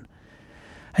town.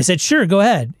 I said, sure, go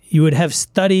ahead. You would have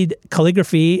studied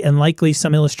calligraphy and likely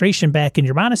some illustration back in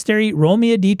your monastery. Roll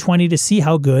me a d20 to see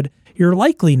how good your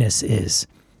likeliness is.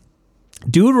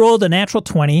 Dude rolled a natural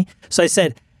 20, so I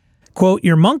said, quote,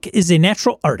 your monk is a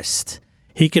natural artist.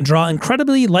 He can draw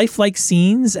incredibly lifelike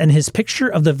scenes, and his picture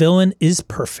of the villain is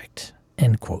perfect,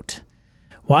 end quote.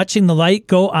 Watching the light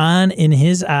go on in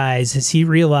his eyes as he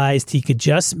realized he could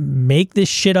just make this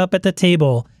shit up at the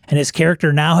table, and his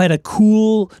character now had a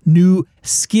cool new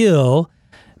skill,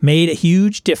 made a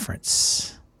huge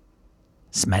difference.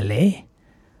 Smiley.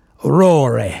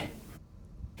 Rory.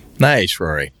 Nice,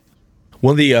 Rory.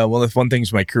 One of the fun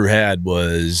things my crew had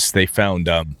was they found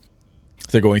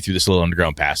they're going through this little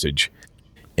underground passage,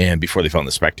 and before they found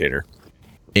the spectator,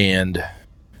 and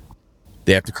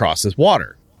they have to cross this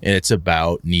water, and it's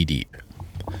about knee deep.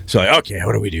 So like, okay,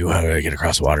 what do we do? How do I get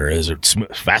across the water? Is it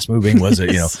fast moving? Was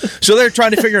it, So they're trying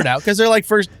to figure it out because they're like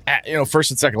first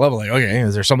and second level. Like, okay,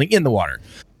 is there something in the water?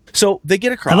 So they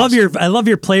get across. I love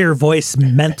your player voice,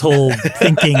 mental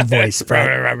thinking voice,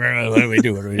 bro. What do we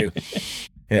do?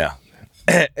 Yeah.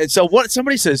 And so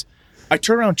somebody says, I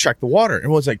turn around and check the water. And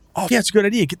everyone's like, oh, yeah, it's a good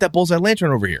idea. Get that bullseye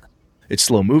lantern over here. It's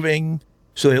slow moving.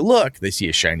 So they look, they see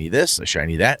a shiny this, a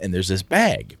shiny that, and there's this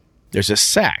bag. There's a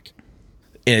sack.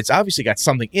 And it's obviously got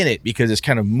something in it because it's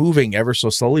kind of moving ever so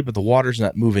slowly, but the water's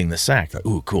not moving the sack. Like,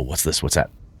 ooh, cool. What's this? What's that?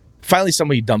 Finally,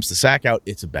 somebody dumps the sack out.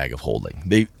 It's a bag of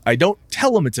holding. I don't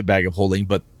tell them it's a bag of holding,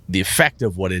 but the effect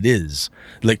of what it is,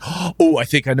 like, oh, I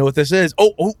think I know what this is.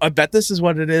 Oh, I bet this is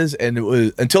what it is. And it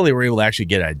was until they were able to actually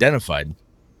get it identified.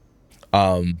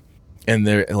 And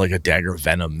they're like a dagger of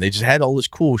venom. They just had all this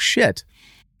cool shit.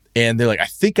 And they're like, I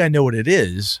think I know what it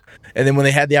is. And then when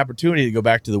they had the opportunity to go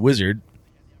back to the wizard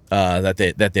that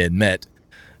they had met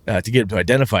to get him to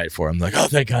identify it for them, like, oh,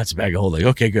 thank God it's a bag of holding.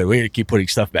 Okay, good. We got to keep putting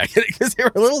stuff back in it because they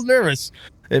were a little nervous.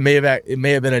 It may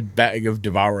have been a bag of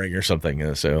devouring or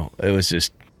something. So it was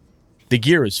just. The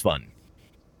gear is fun.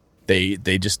 They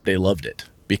loved it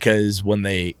because when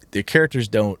the characters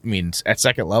don't, at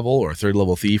second level or third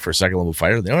level thief or second level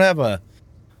fighter, they don't have a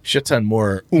shit ton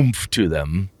more oomph to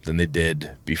them than they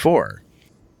did before.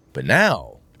 But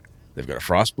now they've got a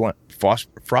frost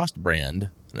brand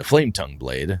and a flame tongue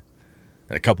blade and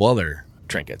a couple other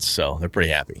trinkets. So they're pretty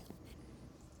happy.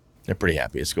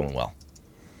 It's going well.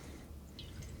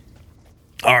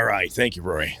 All right. Thank you,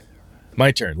 Rory.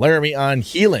 My turn. Laramie on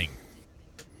healing.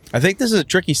 I think this is a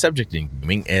tricky subject in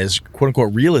gaming, as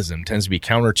quote-unquote realism tends to be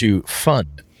counter to fun.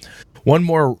 One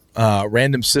more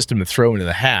random system to throw into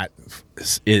the hat,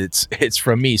 it's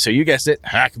from me. So you guessed it,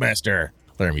 Hackmaster.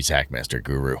 Laramie's Hackmaster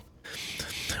guru.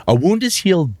 A wound is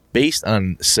healed based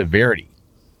on severity.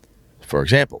 For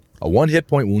example, a 1 hit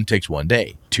point wound takes 1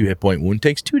 day. 2 hit point wound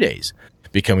takes 2 days,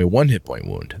 becoming a 1 hit point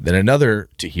wound. Then another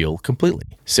to heal completely.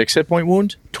 6 hit point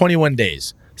wound, 21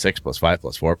 days. 6 plus 5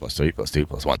 plus 4 plus 3 plus 2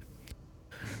 plus 1.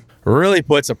 Really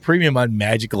puts a premium on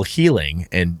magical healing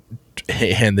and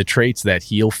the traits that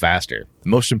heal faster. The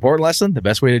most important lesson, the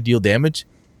best way to deal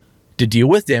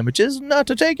with damage is not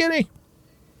to take any.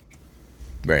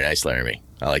 Very nice, Laramie.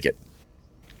 I like it.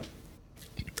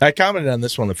 I commented on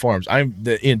this one on the forums.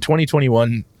 In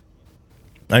 2021,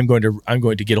 I'm going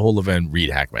to get a hold of it and read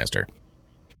Hackmaster.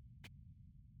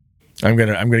 I'm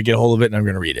gonna get a hold of it and I'm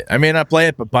gonna read it. I may not play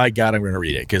it, but by God, I'm gonna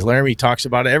read it because Laramie talks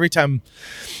about it every time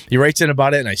he writes in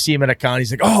about it, and I see him at a con. He's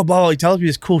like, "Oh, blah, blah." He tells me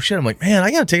this cool shit. I'm like, "Man, I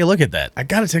gotta take a look at that. I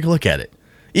gotta take a look at it,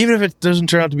 even if it doesn't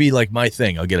turn out to be like my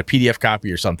thing. I'll get a PDF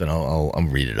copy or something. I'll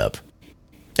read it up."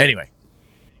 Anyway,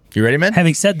 You ready, man?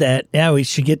 Having said that, yeah, we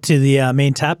should get to the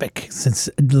main topic since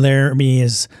Laramie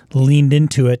has leaned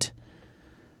into it.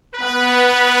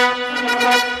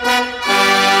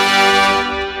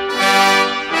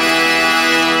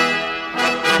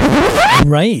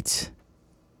 Right.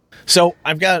 So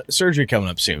I've got surgery coming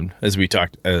up soon, as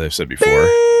I've said before.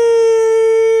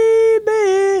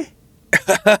 Baby.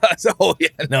 So yeah,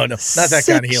 no, not that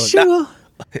kind of healing. Sexual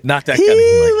Not that kind of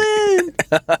healing.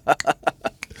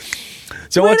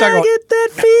 So when we'll talk I about. get that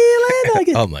feeling, I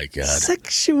get Oh my god.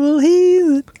 sexual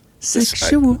healing.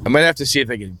 Sexual I might have to see if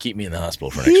they can keep me in the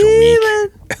hospital for an extra week. healing.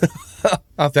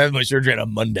 I'll have to have my surgery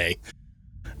on Monday.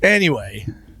 Anyway,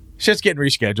 shit's getting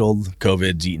rescheduled.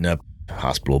 COVID's eating up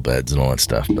hospital beds and all that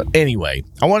stuff. But anyway,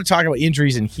 I want to talk about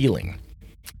injuries and healing.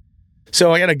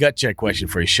 So I got a gut check question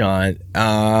for you, Sean.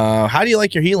 How do you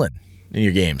like your healing in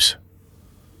your games?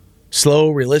 Slow,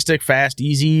 realistic, fast,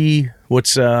 easy?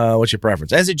 What's your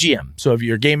preference as a GM? So if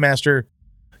you're a game master,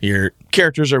 your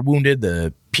characters are wounded,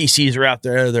 the PCs are out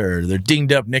there, they're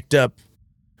dinged up, nicked up.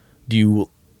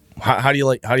 How do you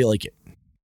like it?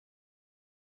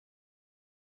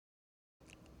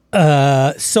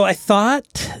 So I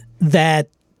thought that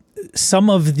some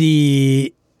of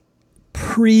the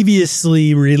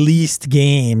previously released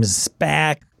games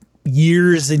back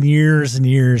years and years and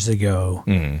years ago,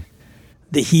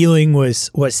 the healing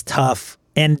was tough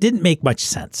and didn't make much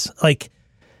sense. Like,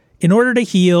 in order to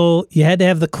heal, you had to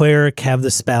have the cleric have the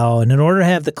spell, and in order to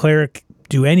have the cleric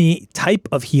do any type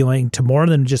of healing to more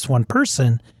than just one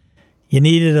person, you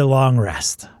needed a long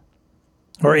rest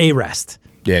or a rest.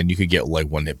 Yeah, and you could get like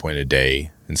 1 hit point a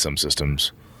day in some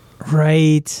systems.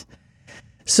 Right.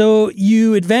 So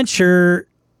you adventure,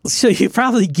 so you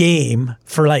probably game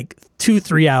for like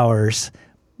 2-3 hours,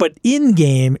 but in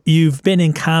game, you've been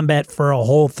in combat for a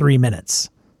whole 3 minutes.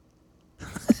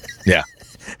 Yeah.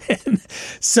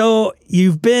 So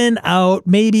you've been out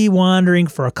maybe wandering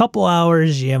for a couple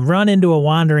hours. You run into a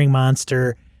wandering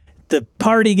monster. The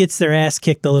party gets their ass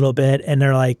kicked a little bit, and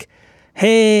they're like,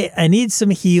 hey, I need some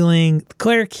healing. The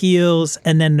cleric heals,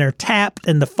 and then they're tapped,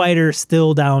 and the fighter's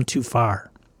still down too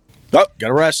far. Oh,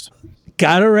 gotta rest.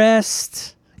 Gotta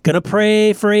rest. Gonna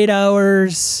pray for 8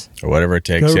 hours. Or whatever it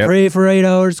takes. Gotta pray for 8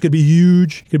 hours. Could be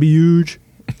huge. Could be huge.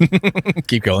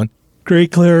 Keep going.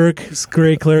 Great cleric. It's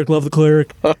great cleric. Love the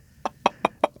cleric.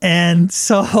 And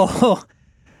so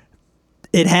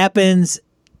it happens,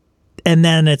 and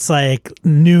then it's like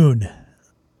noon.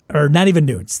 Or not even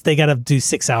noon. They got to do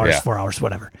 6 hours, 4 hours,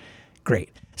 whatever.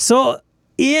 Great. So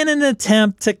in an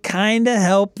attempt to kind of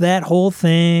help that whole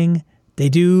thing, they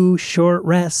do short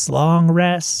rests, long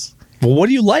rests. Well, what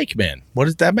do you like, man? What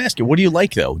is that basket? What do you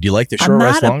like, though? Do you like the short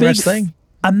rest, long rest thing?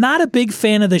 I'm not a big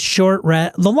fan of the short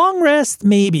rest. The long rest,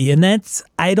 maybe. And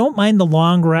I don't mind the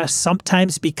long rest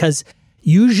sometimes because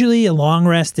usually a long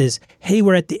rest is, hey,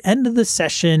 we're at the end of the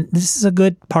session. This is a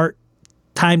good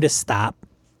time to stop.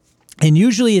 And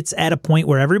usually it's at a point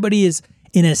where everybody is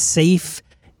in a safe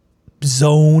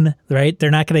zone, right? They're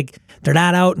not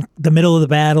out in the middle of the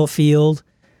battlefield,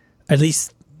 at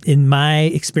least in my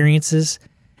experiences.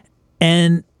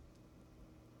 And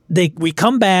we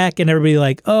come back and everybody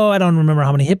like, oh, I don't remember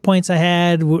how many hit points I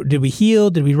had. Did we heal?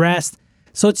 Did we rest?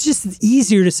 So it's just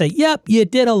easier to say, yep, you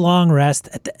did a long rest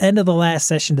at the end of the last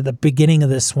session to the beginning of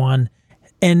this one.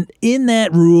 And in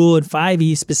that rule, in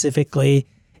 5e specifically,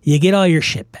 you get all your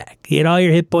shit back. You get all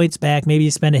your hit points back. Maybe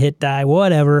you spend a hit die,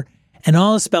 whatever. And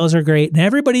all the spells are great. And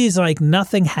everybody's like,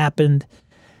 nothing happened.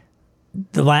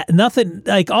 Nothing,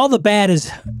 like all the bad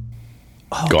is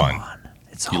all gone.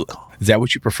 It's all gone. Is that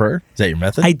what you prefer? Is that your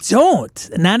method? I don't.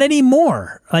 Not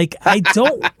anymore. Like, I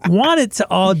don't want it to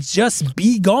all just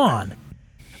be gone.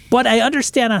 But I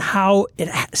understand on how it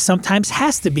sometimes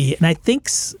has to be. And I think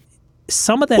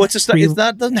some of that... Well,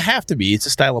 it doesn't have to be. It's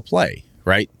a style of play,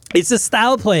 right? It's a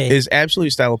style of play. It's absolutely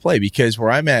a style of play because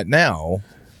where I'm at now,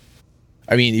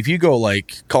 I mean, if you go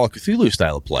like Call of Cthulhu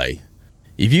style of play,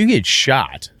 if you get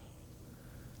shot...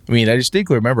 I mean, I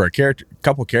distinctly remember a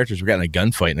couple of characters were getting a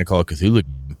gunfight in a Call of Cthulhu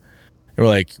game. They were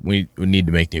like, we need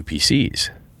to make new PCs.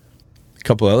 A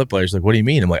couple of other players like, what do you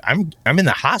mean? I'm like, I'm in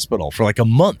the hospital for like a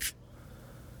month.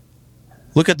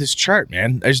 Look at this chart,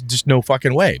 man. There's just no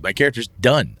fucking way. My character's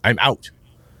done. I'm out.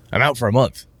 I'm out for a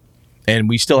month. And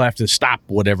we still have to stop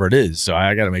whatever it is. So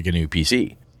I got to make a new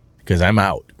PC because I'm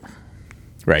out.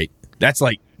 Right? That's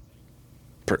like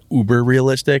uber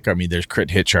realistic. I mean, there's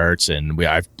crit hit charts. And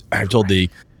I've told the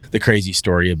crazy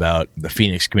story about the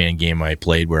Phoenix Command game I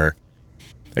played where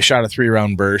I shot a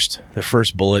 3-round burst. The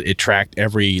first bullet, it tracked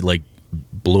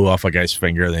blew off a guy's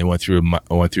finger. Then it went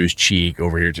through his cheek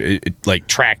over here. It like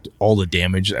tracked all the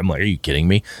damage. I'm like, are you kidding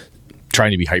me?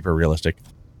 Trying to be hyper realistic.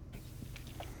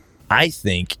 I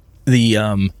think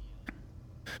the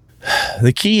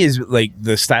key is like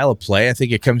the style of play. I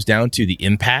think it comes down to the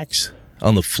impacts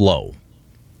on the flow. You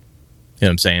know what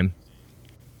I'm saying?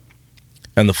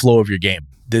 And the flow of your game.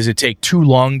 Does it take too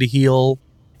long to heal?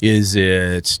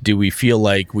 Do we feel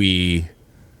like we're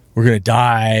going to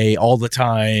die all the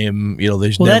time? You know,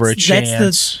 there's never a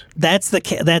chance. That's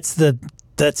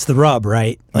the rub,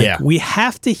 right? Like, we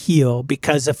have to heal,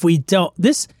 because if we don't,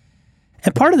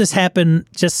 and part of this happened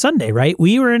just Sunday, right?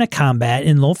 We were in a combat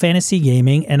in low fantasy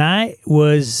gaming, and I'm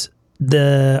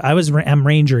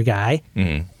Ranger guy,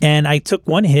 and I took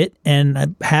one hit,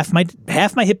 and half my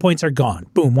hit points are gone.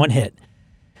 Boom, one hit,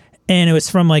 and it was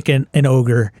from like an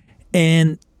ogre,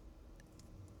 and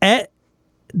at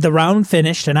the round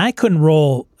finished, and I couldn't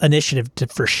roll initiative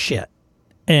for shit,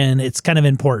 and it's kind of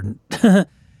important.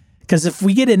 Because if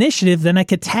we get initiative, then I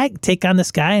could take on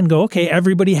this guy and go, okay,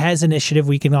 everybody has initiative.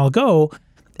 We can all go,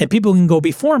 and people can go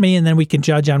before me, and then we can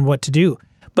judge on what to do.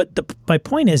 But my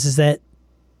point is that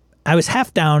I was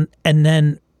half down, and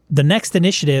then the next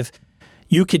initiative,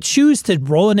 you could choose to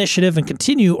roll initiative and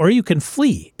continue, or you can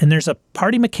flee. And there's a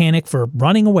party mechanic for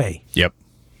running away. Yep.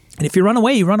 And if you run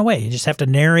away, you run away. You just have to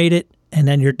narrate it, and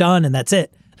then you're done, and that's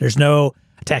it. There's no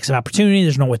attacks of opportunity.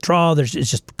 There's no withdrawal. It's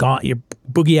just gone. You're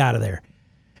boogie out of there.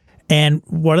 And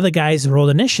one of the guys rolled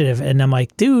initiative, and I'm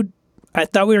like, dude, I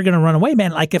thought we were going to run away,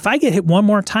 man. Like, if I get hit one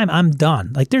more time, I'm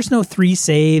done. Like, there's no 3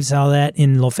 saves, all that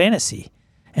in low fantasy.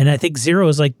 And I think 0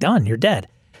 is like, done, you're dead.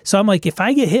 So I'm like, if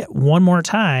I get hit one more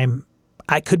time,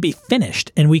 I could be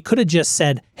finished. And we could have just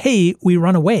said, hey, we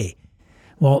run away.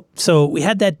 Well, so we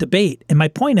had that debate. And my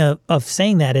point of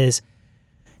saying that is,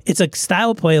 it's a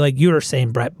style play like you were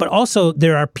saying, Brett, but also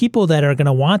there are people that are going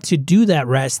to want to do that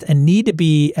rest and need to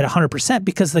be at 100%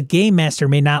 because the game master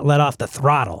may not let off the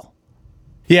throttle.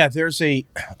 Yeah,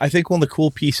 I think one of the cool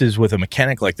pieces with a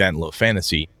mechanic like that in low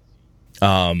fantasy,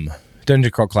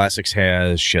 Dungeon Crawl Classics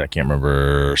has, I can't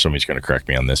remember, somebody's going to correct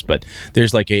me on this, but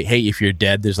there's like hey, if you're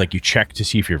dead, there's like you check to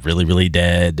see if you're really, really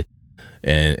dead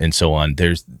and so on.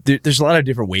 There's a lot of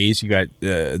different ways. You got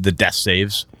the death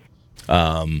saves.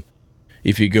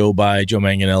 If you go by Joe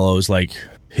Manganiello's, like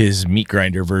his meat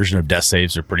grinder version of death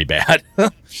saves are pretty bad.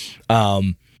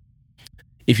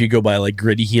 If you go by like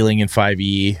gritty healing in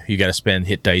 5e, you got to spend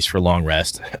hit dice for long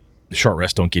rest. Short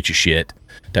rest don't get you shit,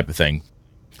 type of thing.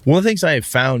 One of the things I have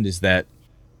found is that,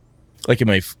 like in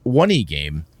my 1e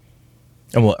game,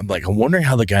 I'm wondering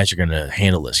how the guys are going to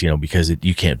handle this, because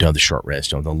you can't do the short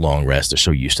rest, the long rest. They're so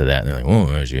used to that. And they're like,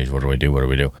 oh, geez, what do we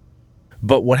do?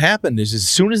 But what happened is as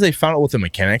soon as they found out what the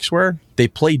mechanics were, they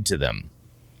played to them.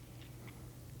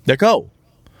 Like, oh,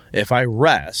 if I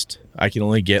rest, I can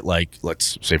only get, like,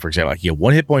 let's say, for example, I can get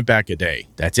 1 hit point back a day.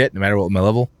 That's it, no matter what my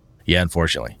level? Yeah,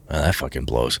 unfortunately. That fucking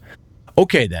blows.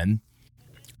 Okay, then.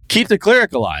 Keep the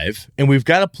cleric alive, and we've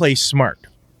got to play smart.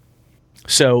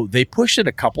 So they pushed it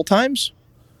a couple times,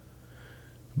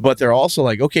 but they're also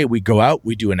like, okay, we go out,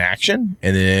 we do an action,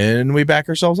 and then we back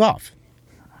ourselves off.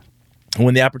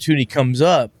 When the opportunity comes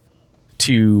up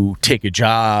to take a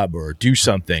job or do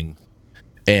something,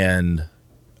 and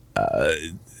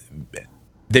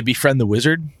they befriend the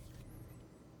wizard,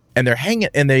 and they're hanging,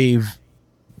 and they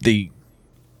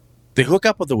hook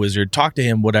up with the wizard, talk to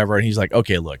him, whatever, and he's like,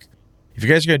 okay, look, if you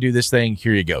guys are going to do this thing,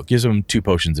 here you go. Gives them 2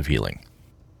 potions of healing.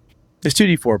 It's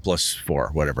 2d4 plus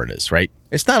 4, whatever it is, right?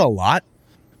 It's not a lot,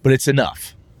 but it's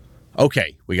enough.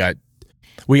 Okay, we got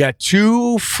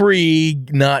 2 free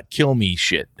not kill me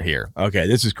shit here. Okay,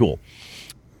 this is cool.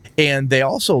 And they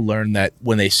also learn that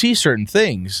when they see certain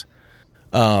things,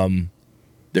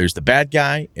 there's the bad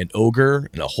guy, an ogre,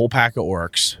 and a whole pack of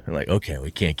orcs. They're like, okay,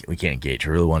 we can't engage.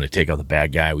 We really want to take out the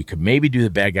bad guy. We could maybe do the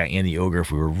bad guy and the ogre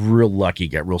if we were real lucky,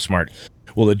 got real smart.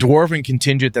 Well, the dwarven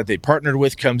contingent that they partnered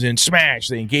with comes in, smash.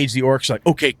 They engage the orcs. Like,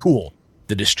 okay, cool.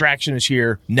 The distraction is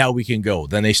here. Now we can go.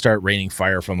 Then they start raining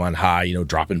fire from on high,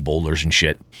 dropping boulders and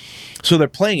shit. So they're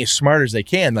playing as smart as they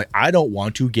can. Like, I don't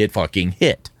want to get fucking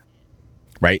hit.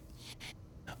 Right?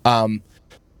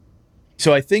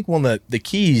 So I think one of the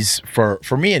keys for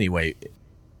me anyway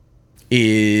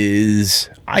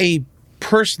is I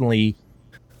personally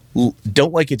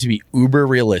don't like it to be uber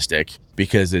realistic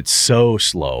because it's so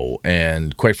slow.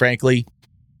 And quite frankly,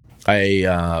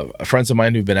 friends of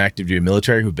mine who've been active duty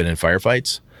military, who've been in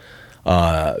firefights,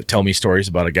 tell me stories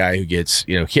about a guy who gets,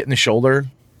 hit in the shoulder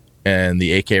and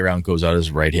the AK round goes out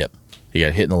his right hip. He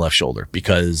got hit in the left shoulder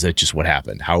because that's just what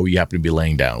happened. How you happen to be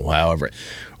laying down. However,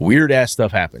 weird ass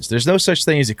stuff happens. There's no such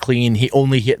thing as a clean, he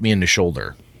only hit me in the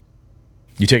shoulder.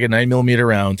 You take a 9mm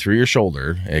round through your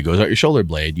shoulder and it goes out your shoulder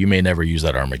blade. You may never use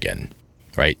that arm again.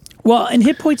 right? Well, and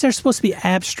hit points are supposed to be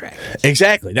abstract.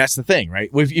 Exactly. That's the thing, right?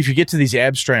 If you get to these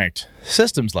abstract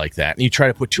systems like that and you try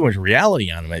to put too much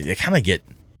reality on them, it kind of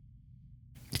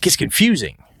gets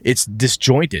confusing. It's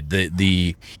disjointed.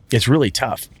 It's really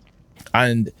tough.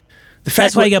 And the fact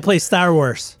that's why you got to play Star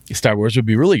Wars. Star Wars would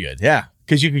be really good, yeah,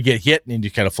 because you could get hit and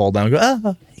you kind of fall down and go,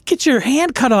 ah. Get your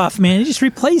hand cut off, man. You just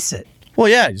replace it. Well,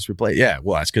 yeah, just replace. Yeah,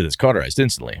 well, that's because it's cauterized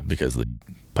instantly because the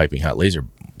piping hot laser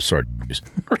sword.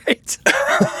 Right.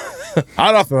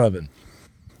 Hot off the oven.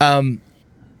 One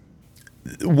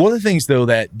of the things, though,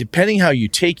 that depending how you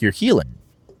take your healing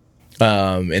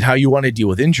and how you want to deal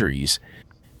with injuries,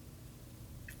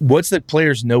 once the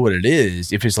players know what it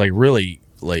is, if it's really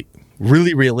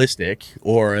realistic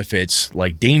or if it's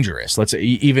like dangerous, let's say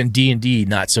even D&D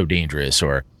not so dangerous,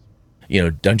 or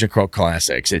Dungeon Crawl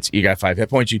Classics, it's you got 5 hit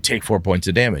points, you take 4 points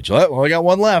of damage. Well, I got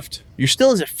 1 left. You're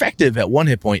still as effective at 1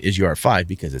 hit point as you are 5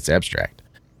 because it's abstract.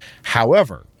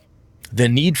 However, the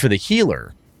need for the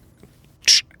healer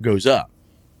goes up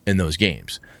in those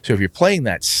games. So if you're playing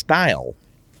that style,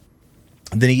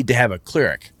 the need to have a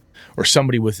cleric or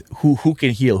somebody with who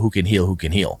can heal,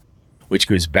 which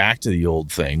goes back to the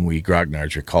old thing we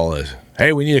grognards recall as,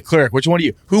 hey, we need a cleric. Which one of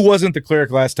you? Who wasn't the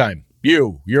cleric last time?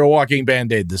 You're a walking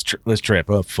Band-Aid this trip.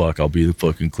 Oh, fuck, I'll be the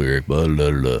fucking cleric. Blah,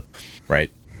 blah, blah. Right?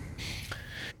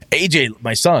 AJ,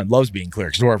 my son, loves being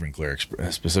clerics, Dwarven clerics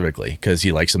specifically, because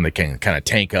he likes them that can kind of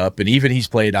tank up. And even he's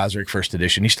played Osric First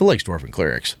Edition, he still likes Dwarven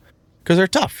clerics because they're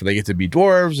tough. They get to be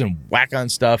dwarves and whack on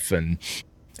stuff. And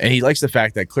he likes the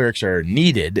fact that clerics are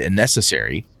needed and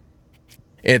necessary.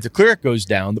 And if the cleric goes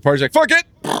down, the party's like, fuck it!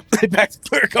 They back the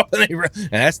cleric up and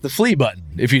that's the flee button.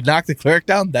 If you knock the cleric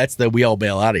down, that's the we all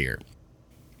bail out of here.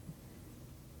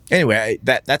 Anyway,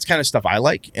 that's kind of stuff I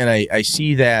like, and I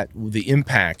see that the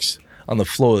impacts on the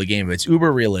flow of the game. It's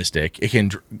uber realistic. It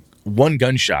can one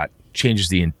gunshot changes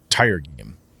the entire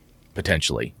game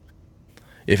potentially.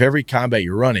 If every combat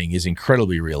you're running is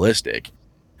incredibly realistic,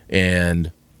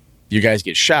 and you guys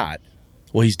get shot,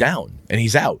 well, he's down and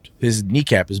he's out. His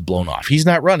kneecap is blown off. He's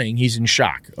not running. He's in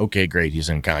shock. Okay, great. He's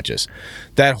unconscious.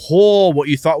 That whole what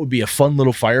you thought would be a fun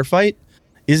little firefight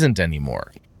isn't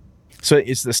anymore. So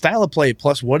it's the style of play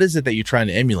plus what is it that you're trying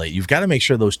to emulate. You've got to make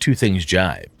sure those two things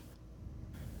jive.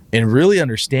 And really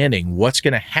understanding what's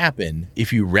going to happen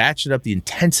if you ratchet up the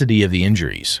intensity of the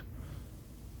injuries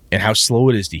and how slow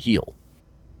it is to heal.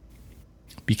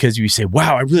 Because you say,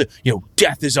 wow, I really,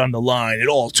 death is on the line at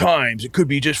all times. It could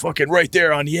be just fucking right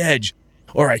there on the edge.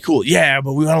 All right, cool. Yeah,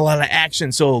 but we want a lot of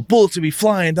action, so bullets will be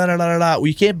flying, da-da-da-da-da. Well,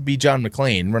 you can't be John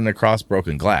McClane running across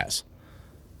broken glass.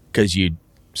 Because you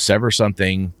sever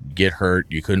something, get hurt,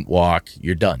 you couldn't walk,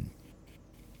 you're done.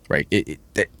 Right?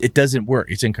 It doesn't work.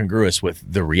 It's incongruous with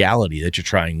the reality that you're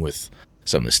trying with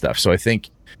some of this stuff. So I think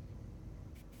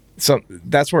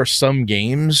that's where some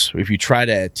games, if you try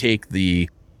to take the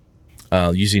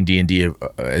using D&D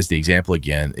as the example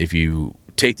again, if you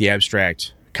take the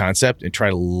abstract concept and try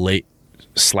to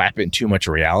slap it in too much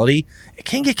reality, it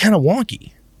can get kind of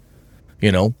wonky,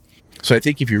 So I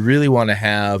think if you really want to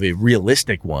have a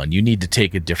realistic one, you need to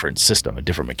take a different system, a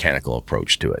different mechanical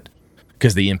approach to it,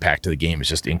 because the impact of the game is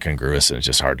just incongruous and it's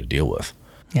just hard to deal with.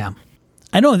 Yeah,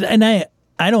 I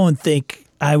don't think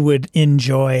I would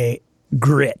enjoy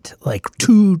grit, like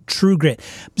true grit.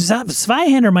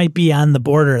 Zweihander might be on the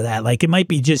border of that. Like it might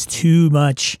be just too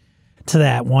much to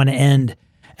that one end.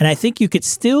 And I think you could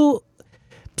still.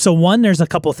 So one, there's a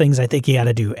couple things I think you got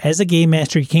to do as a game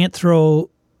master. You can't throw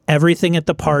everything at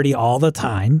the party all the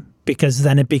time, because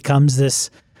then it becomes this.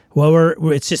 Well,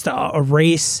 it's just a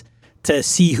race to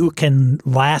see who can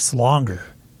last longer.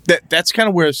 That's kind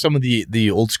of where some of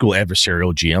the old school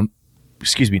adversarial GM,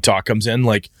 talk comes in.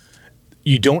 Like,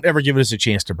 you don't ever give us a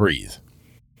chance to breathe,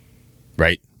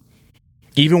 right?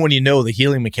 Even when the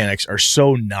healing mechanics are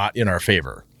so not in our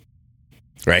favor,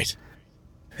 right?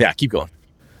 Yeah, keep going.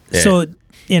 Yeah. So,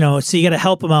 so you got to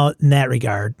help them out in that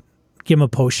regard. Give them a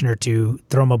potion or two,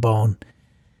 throw them a bone.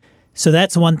 So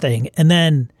that's one thing. And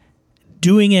then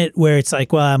doing it where it's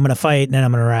like, well, I'm going to fight and then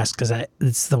I'm going to rest because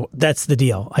that's the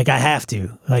deal. Like, I have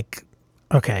to. Like,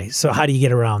 okay, so how do you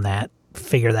get around that?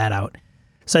 Figure that out.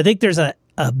 So I think there's a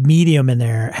medium in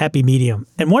there, happy medium.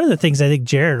 And one of the things I think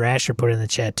Jared Rasher put in the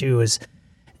chat too is,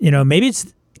 maybe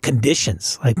it's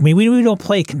conditions. Like, maybe we don't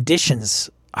play conditions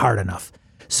hard enough.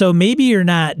 So maybe you're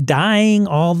not dying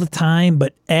all the time,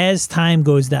 but as time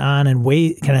goes on and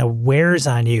weight kind of wears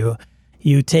on you,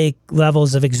 you take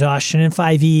levels of exhaustion in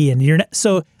 5e, and you're not.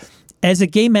 So as a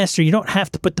game master, you don't have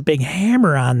to put the big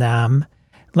hammer on them.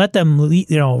 Let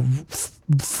them,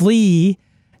 flee.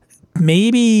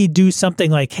 Maybe do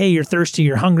something like, hey, you're thirsty,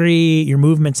 you're hungry, your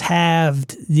movement's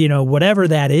halved, whatever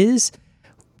that is.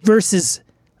 versus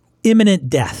imminent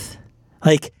death.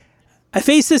 Like, I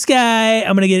face this guy,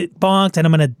 I'm going to get bonked and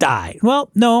I'm going to die. Well,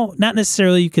 no, not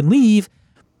necessarily. You can leave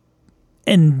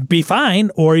and be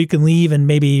fine, or you can leave and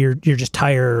maybe you're just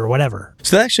tired or whatever.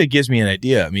 So that actually gives me an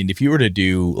idea. I mean, if you were to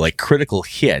do like critical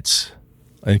hits,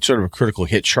 like sort of a critical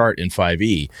hit chart in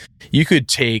 5e, you could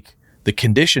take the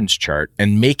conditions chart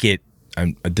and make it,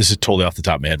 this is totally off the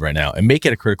top of my head right now, and make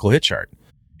it a critical hit chart.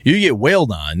 You get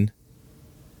wailed on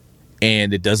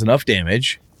and it does enough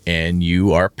damage and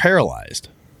you are paralyzed.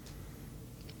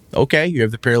 Okay, you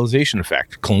have the paralyzation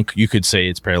effect. Clunk, you could say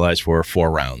it's paralyzed for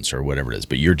 4 rounds or whatever it is,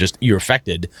 but you're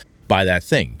affected by that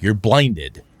thing. You're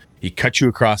blinded. He cuts you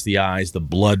across the eyes. The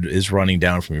blood is running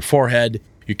down from your forehead.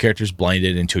 Your character's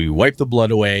blinded until you wipe the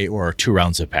blood away or 2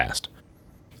 rounds have passed.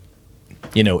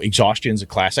 You know, exhaustion's a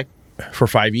classic for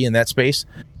 5e in that space.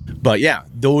 But yeah,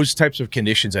 those types of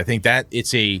conditions, I think that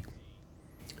it's a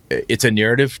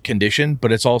narrative condition,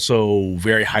 but it's also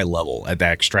very high level at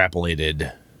that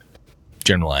extrapolated,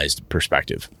 generalized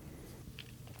perspective.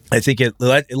 I think it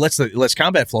lets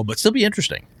combat flow, but still be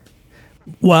interesting.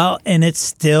 Well, and it's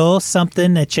still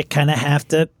something that you kind of have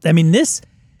to, I mean,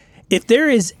 if there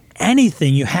is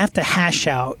anything you have to hash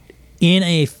out in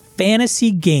a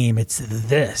fantasy game, it's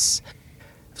this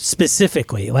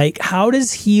specifically. Like, how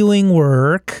does healing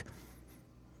work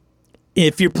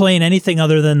if you're playing anything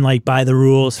other than like by the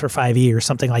rules for 5e or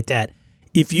something like that?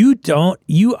 If you don't,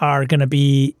 you are going to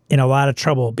be in a lot of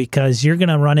trouble because you're going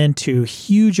to run into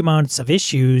huge amounts of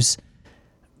issues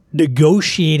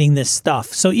negotiating this stuff.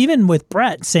 So even with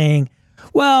Brett saying,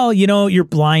 well, you know, you're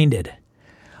blinded.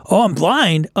 Oh, I'm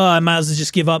blind. I might as well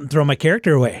just give up and throw my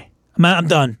character away. I'm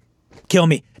done. Kill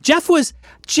me. Jeff,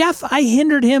 I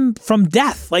hindered him from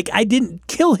death. Like, I didn't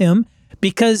kill him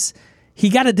because he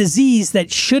got a disease that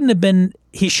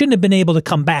he shouldn't have been able to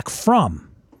come back from.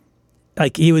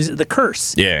 Like, he was the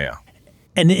curse. Yeah.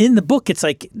 And in the book, it's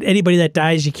like anybody that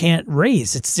dies, you can't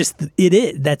raise. It's just,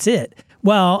 that's it.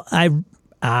 Well,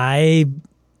 I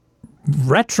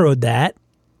retroed that,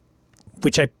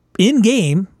 which in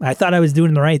game, I thought I was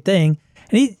doing the right thing.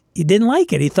 And he didn't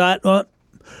like it. He thought, well,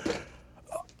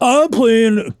 I'm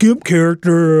playing a gimp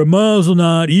character. I might as well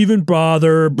not even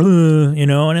bother, blah, you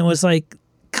know? And it was like,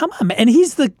 come on, man.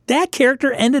 And that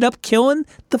character ended up killing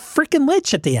the freaking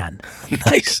Lich at the end.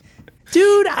 Nice.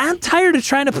 Dude, I'm tired of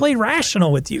trying to play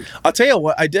rational with you. I'll tell you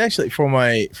what, I did actually for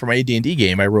my AD&D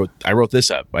game, I wrote this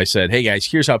up. I said, hey guys,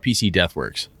 here's how PC death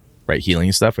works. Right, healing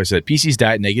and stuff. I said PCs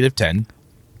die at -10.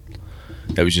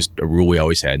 That was just a rule we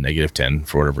always had, -10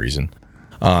 for whatever reason.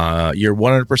 You're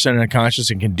 100%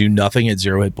 unconscious and can do nothing at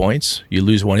 0 hit points. You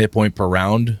lose 1 hit point per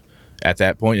round at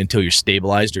that point until you're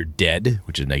stabilized or dead,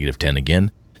 which is -10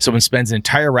 again. Someone spends an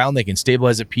entire round, they can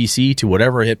stabilize a PC to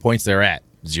whatever hit points they're at.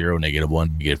 0,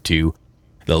 -1, -2.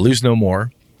 They'll lose no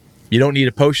more. You don't need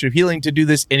a potion of healing to do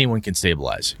this. Anyone can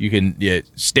stabilize. You can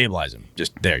stabilize them.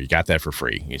 Just there, you got that for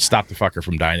free. You stop the fucker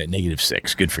from dying at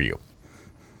 -6. Good for you.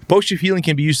 Potion of healing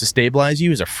can be used to stabilize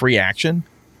you as a free action.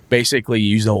 Basically,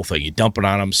 you use the whole thing. You dump it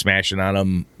on them, smash it on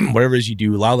them, whatever it is you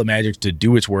do. Allow the magic to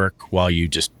do its work while you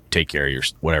just take care of your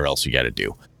whatever else you got to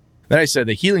do. Then I said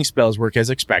the healing spells work as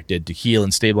expected to heal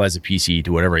and stabilize the PC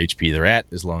to whatever HP they're at,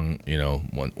 as long,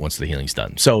 once the healing's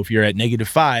done. So if you're at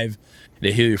 -5,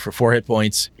 they heal you for 4 hit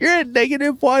points. You're at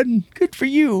 -1. Good for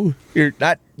you. You're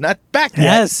not back yet.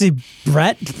 Yeah, see,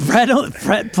 Brett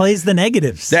plays the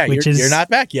negatives. Yeah, you're not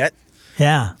back yet.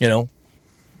 Yeah.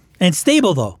 And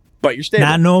stable, though. But you're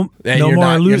stable. No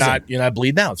more losing. You're not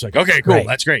bleeding out. It's like, okay, cool. Right.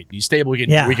 That's great. You're stable.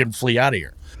 We can flee out of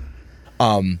here.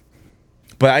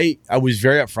 But I was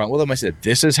very upfront with him. I said,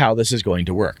 this is how this is going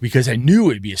to work. Because I knew it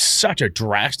would be such a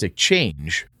drastic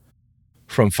change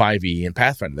from 5e and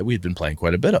Pathfinder that we've been playing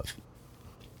quite a bit of.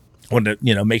 I wanted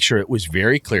to, make sure it was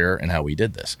very clear in how we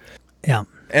did this. Yeah.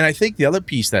 And I think the other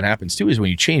piece that happens too is when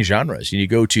you change genres and you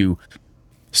go to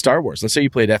Star Wars. Let's say you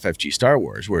played FFG Star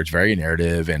Wars, where it's very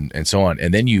narrative and so on.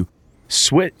 And then you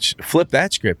flip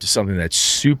that script to something that's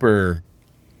super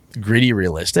gritty,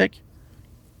 realistic,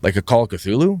 like a Call of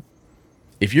Cthulhu.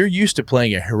 If you're used to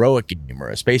playing a heroic game or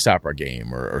a space opera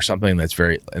game or something that's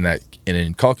very, and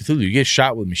in Call of Cthulhu, you get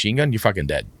shot with a machine gun, you're fucking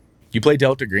dead. You play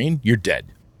Delta Green, you're dead.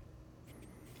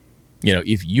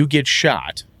 If you get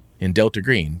shot in Delta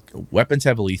Green, weapons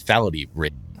have a lethality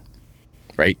rating,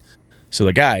 right? So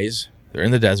the guys, they're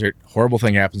in the desert. Horrible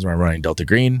thing happens when I'm running Delta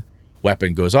Green.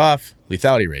 Weapon goes off.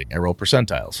 Lethality rating. I roll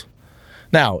percentiles.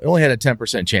 Now, it only had a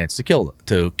 10% chance to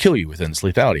kill you within this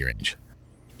lethality range.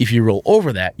 If you roll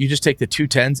over that, you just take the 2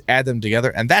 10s, add them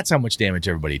together, and that's how much damage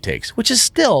everybody takes, which is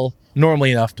still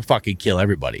normally enough to fucking kill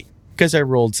everybody. Because I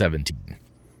rolled 17.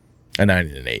 A 9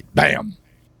 and an 8. Bam!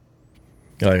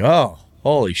 You're like, oh,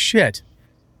 holy shit.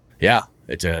 Yeah,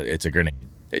 it's a grenade.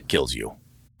 It kills you.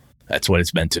 That's what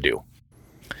it's meant to do.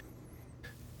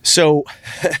 So,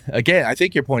 again, I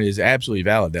think your point is absolutely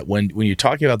valid that when you're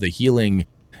talking about the healing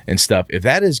and stuff, if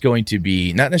that is going to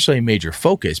be not necessarily a major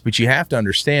focus, but you have to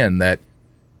understand that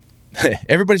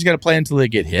everybody's got a plan until they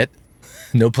get hit.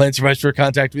 No plan survives for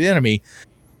contact with the enemy.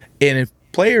 And if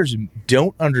players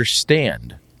don't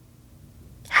understand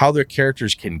how their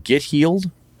characters can get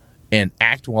healed and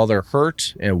act while they're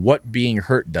hurt and what being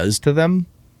hurt does to them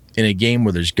in a game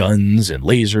where there's guns and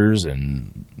lasers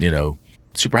and,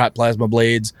 super hot plasma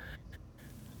blades,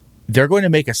 they're going to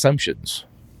make assumptions.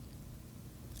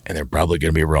 And they're probably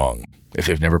going to be wrong if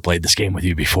they've never played this game with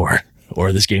you before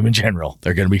or this game in general.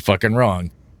 They're going to be fucking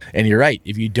wrong. And you're right.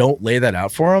 If you don't lay that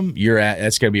out for them,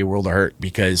 that's going to be a world of hurt,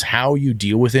 because how you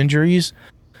deal with injuries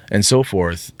and so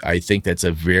forth, I think that's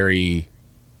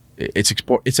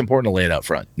it's important to lay it out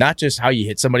front. Not just how you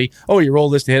hit somebody. Oh, you roll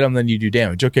this to hit them, then you do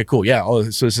damage. Okay, cool. Yeah. Oh,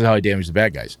 so this is how I damage the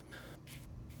bad guys.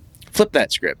 Flip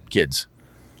that script, kids.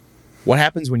 What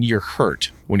happens when you're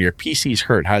hurt? When your PC's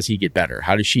hurt, how does he get better?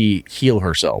 How does she heal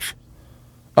herself?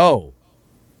 Oh,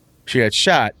 she got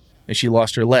shot and she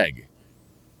lost her leg.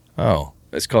 Oh,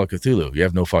 that's Call of Cthulhu. You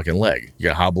have no fucking leg. You got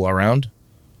to hobble around,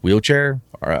 wheelchair.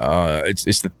 It's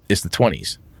the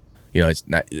 20s. It's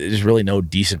not. There's really no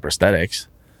decent prosthetics.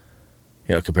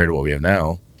 Compared to what we have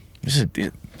now. This is,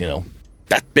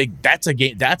 that big. That's a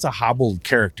game. That's a hobbled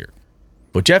character.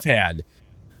 But Jeff had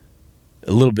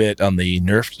a little bit on the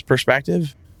nerf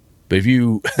perspective. But if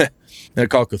you in a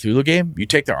Call of Cthulhu game, you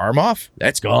take their arm off,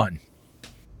 that's gone.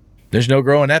 There's no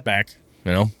growing that back.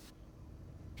 Yeah.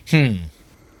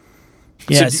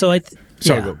 Sorry,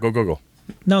 go.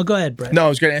 No, go ahead, Brett. No, I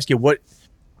was going to ask you, what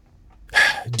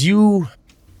do you?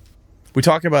 We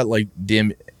talk about like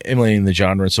emulating the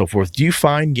genre and so forth. Do you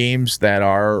find games that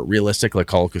are realistic, like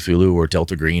Call of Cthulhu or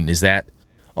Delta Green, is that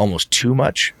almost too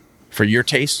much for your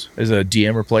taste as a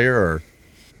DM or player? Or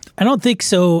I don't think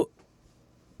so,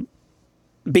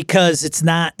 because it's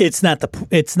not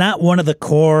one of the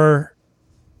core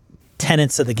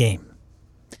tenets of the game.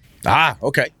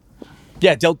 Okay.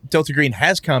 Yeah, Delta Green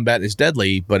has combat, is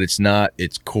deadly, but it's not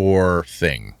its core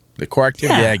thing. The core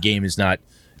activity of that game is not,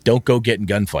 don't go get in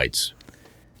gunfights.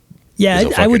 Yeah,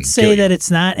 I would say that it's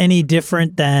not any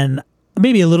different than,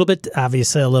 maybe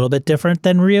obviously a little bit different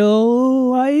than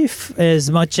real life, as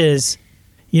much as,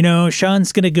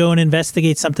 Sean's going to go and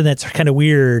investigate something that's kind of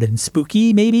weird and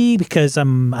spooky, maybe, because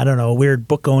I'm, I don't know, a weird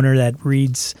book owner that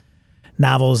reads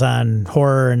novels on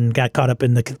horror and got caught up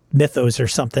in the mythos or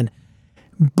something.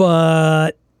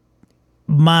 But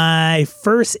my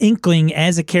first inkling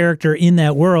as a character in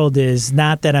that world is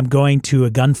not that I'm going to a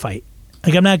gunfight.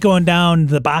 Like, I'm not going down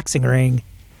the boxing ring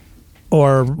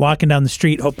or walking down the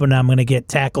street hoping I'm going to get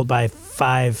tackled by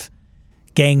 5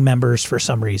 gang members for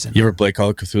some reason. You ever play Call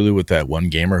of Cthulhu with that one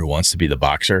gamer who wants to be the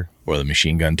boxer or the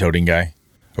machine gun toting guy,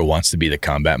 or wants to be the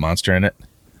combat monster in it?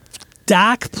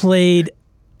 Doc played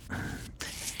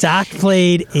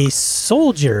a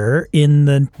soldier in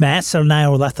the Mass of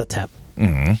Nyarlathotep.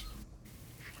 Mm-hmm.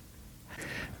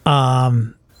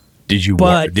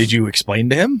 Did you explain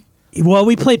to him? Well,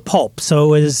 we played Pulp,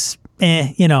 so it was,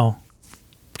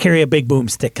 carry a big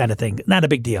boomstick kind of thing. Not a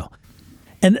big deal.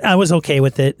 And I was okay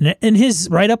with it. And his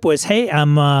write-up was, hey,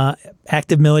 I'm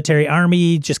active military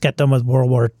army, just got done with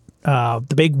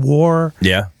the big war.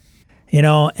 Yeah.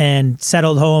 And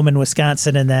settled home in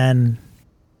Wisconsin, and then,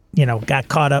 got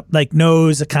caught up,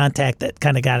 knows a contact that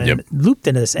kind of got looped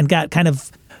into this and got kind of,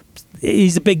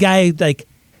 he's a big guy,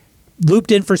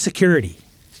 looped in for security.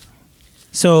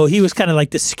 So he was kind of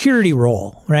like the security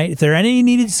role, right? If there any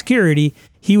needed security,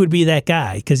 he would be that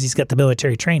guy because he's got the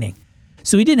military training.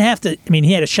 So he didn't have to,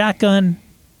 he had a shotgun,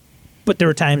 but there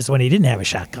were times when he didn't have a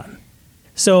shotgun.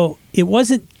 So it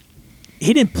wasn't,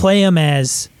 he didn't play him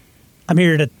as, I'm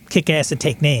here to kick ass and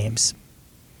take names.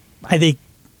 I think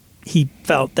he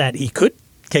felt that he could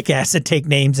kick ass and take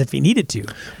names if he needed to,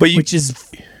 which is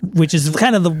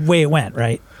kind of the way it went,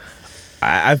 right?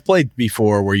 I've played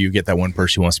before where you get that one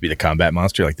person who wants to be the combat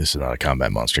monster. Like, this is not a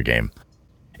combat monster game.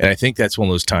 And I think that's one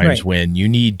of those times when you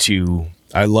need to,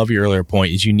 I love your earlier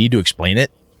point, is you need to explain it.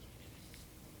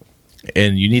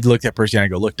 And you need to look at that person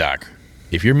and go, look, Doc,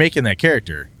 if you're making that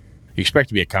character, you expect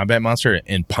to be a combat monster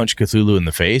and punch Cthulhu in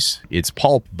the face. It's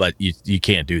pulp, but you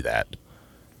can't do that.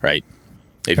 Right?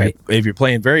 If you're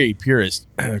playing very purist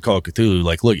Call of Cthulhu,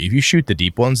 look, if you shoot the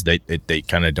deep ones, they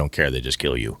kind of don't care. They just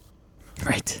kill you.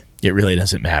 Right. It really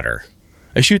doesn't matter.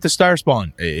 I shoot the star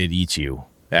spawn. It eats you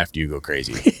after you go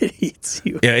crazy. It eats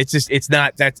you. Yeah, it's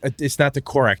not the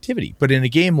core activity. But in a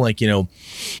game like,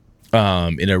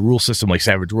 in a rule system like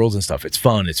Savage Worlds and stuff. It's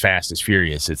fun, it's fast, it's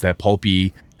furious, it's that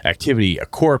pulpy activity, a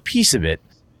core piece of it.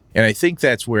 And I think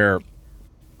that's where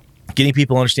getting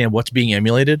people to understand what's being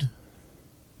emulated.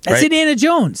 That's right? Indiana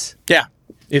Jones. Yeah.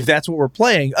 If that's what we're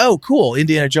playing, oh, cool.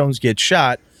 Indiana Jones gets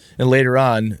shot. And later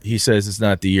on, he says it's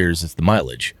not the years, it's the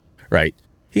mileage. Right?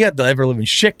 He got the ever-living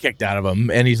shit kicked out of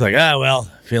him. And he's like, oh, well,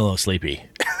 feeling a little sleepy.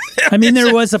 I mean,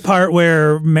 there was a part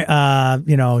where,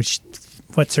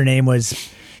 what's her name was,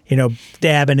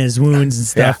 dabbing his wounds and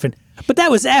stuff. Yeah. But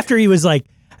that was after he was like,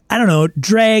 I don't know,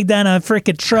 dragged on a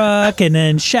freaking truck and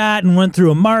then shot and went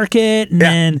through a market and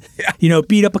then,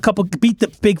 beat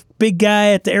the big guy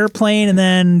at the airplane and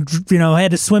then,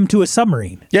 had to swim to a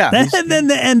submarine. Yeah. And then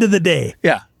the end of the day.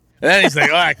 Yeah. And then he's like,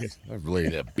 oh, I really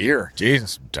need a beer.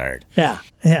 Jesus, I'm tired. Yeah.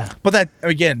 Yeah. But that,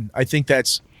 again, I think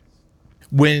that's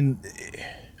when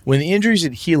the injuries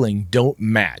and healing don't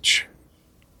match,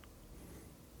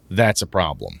 that's a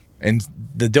problem. And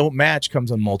the don't match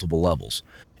comes on multiple levels.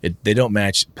 They don't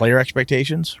match player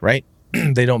expectations, right?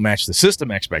 They don't match the system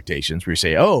expectations where you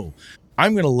say, oh,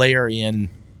 I'm going to layer in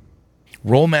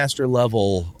Rollmaster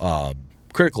level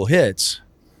critical hits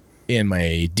in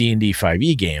my D&D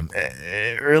 5e game.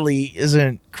 It really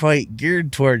isn't quite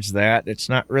geared towards that. It's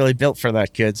not really built for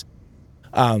that, kids.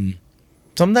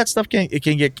 Some of that stuff can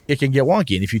get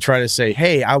wonky. And if you try to say,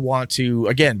 hey, I want to,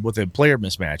 again, with a player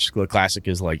mismatch, the classic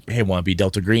is like, hey, I want to be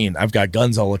Delta Green. I've got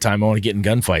guns all the time. I want to get in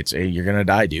gunfights. Hey, you're going to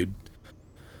die, dude.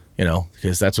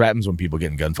 Because that's what happens when people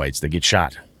get in gunfights. They get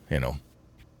shot,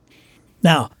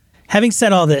 Now, having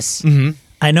said all this,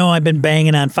 I know I've been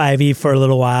banging on 5e for a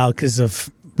little while because of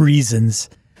reasons.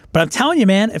 But I'm telling you,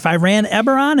 man, if I ran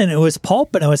Eberron and it was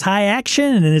pulp and it was high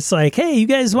action and it's like, hey, you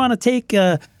guys want to take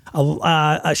a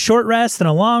short rest and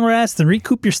a long rest and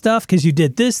recoup your stuff because you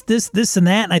did this, and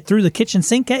that, and I threw the kitchen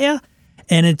sink at you,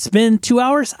 and it's been 2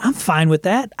 hours, I'm fine with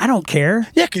that. I don't care.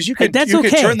 Yeah, because you could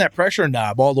turn that pressure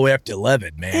knob all the way up to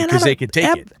 11, man, because they could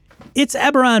take it. It's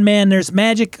Eberron, man. There's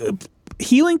magic.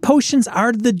 Healing potions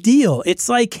are the deal. It's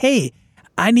like, hey,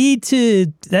 I need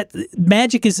to... That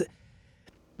magic is...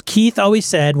 Keith always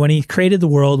said when he created the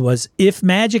world was, if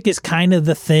magic is kind of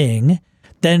the thing...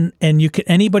 Then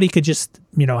anybody could just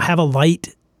have a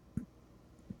light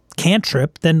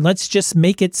cantrip. Then let's just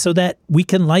make it so that we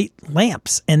can light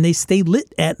lamps and they stay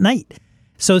lit at night.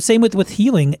 So same with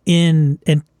healing in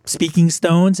Speaking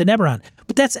Stones and Eberron.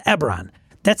 But that's Eberron.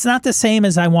 That's not the same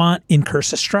as I want in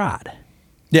Curse of Strahd.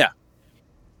 Yeah,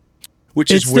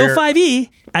 which it's is where, still 5e.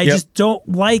 I just don't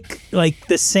like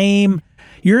the same.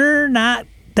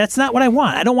 That's not what I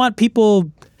want. I don't want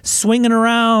people swinging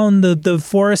around the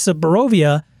forests of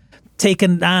Barovia,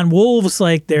 taking on wolves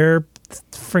like they're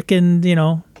freaking,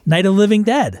 Night of the Living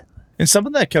Dead. And some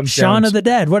of that comes Shaun down of the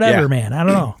Dead, whatever, man. I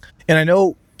don't know. And I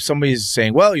know somebody's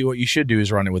saying, well, what you should do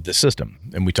is run it with the system.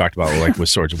 And we talked about like with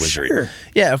Swords of Wizardry. Sure.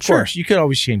 Yeah, of course. You could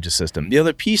always change the system. The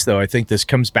other piece, though, I think this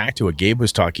comes back to what Gabe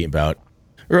was talking about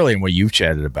earlier and what you've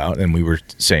chatted about, and we were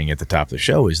saying at the top of the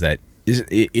show, is that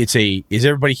is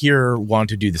everybody here want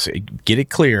to do this? Get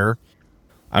it clear.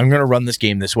 I'm going to run this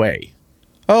game this way.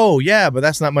 Oh, yeah, but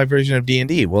that's not my version of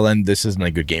D&D. Well, then this isn't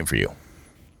a good game for you.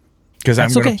 Because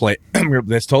I'm going to play.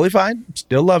 That's totally fine.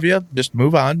 Still love you. Just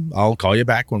move on. I'll call you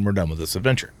back when we're done with this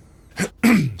adventure.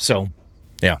 So,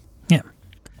 yeah. Yeah.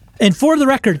 And for the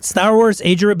record, Star Wars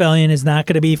Age of Rebellion is not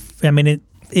going to be,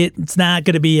 it's not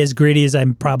going to be as gritty as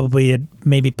I'm probably had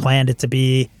maybe planned it to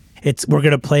be. We're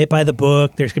going to play it by the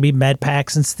book. There's going to be med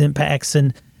packs and stim packs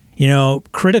and,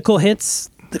 critical hits.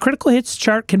 The critical hits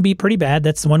chart can be pretty bad.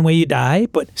 That's one way you die.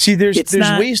 But see, there's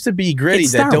ways to be gritty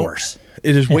that don't. Wars.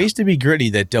 There's ways to be gritty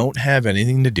that don't have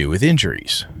anything to do with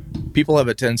injuries. People have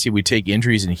a tendency we take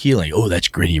injuries and healing. Oh, that's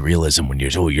gritty realism when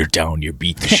you're down, you're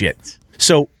beat to shit.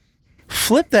 So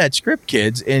flip that script,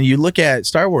 kids, and you look at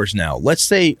Star Wars now. Let's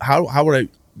say how would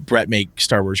Brett make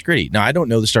Star Wars gritty? Now, I don't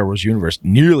know the Star Wars universe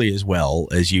nearly as well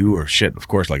as you or shit, of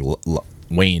course, like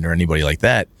Wayne or anybody like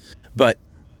that. But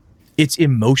it's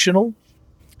emotional.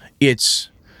 It's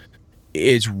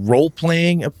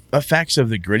role-playing effects of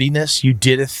the grittiness. You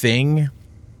did a thing.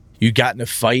 You got in a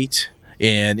fight,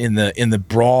 and in the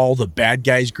brawl, the bad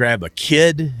guys grab a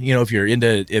kid. If you're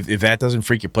into if that doesn't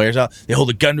freak your players out, they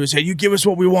hold a gun to his head. You give us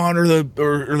what we want, or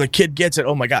the kid gets it.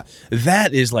 Oh my god,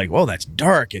 that is like, well, that's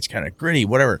dark. It's kind of gritty.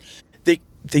 Whatever.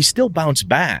 They still bounce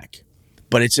back,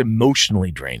 but it's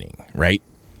emotionally draining, right?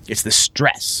 It's the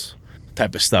stress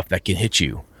type of stuff that can hit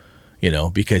you.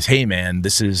 Because, hey, man,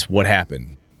 this is what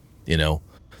happened.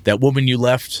 That woman you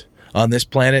left on this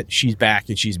planet, she's back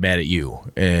and she's mad at you.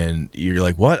 And you're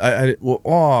like, what?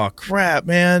 Oh, crap,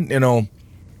 man.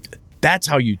 That's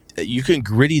how you can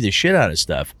gritty the shit out of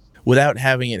stuff without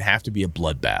having it have to be a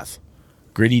bloodbath.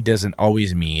 Gritty doesn't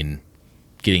always mean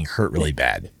getting hurt really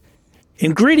bad.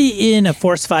 And Gritty in A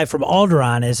Force 5 from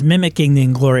Alderaan is mimicking the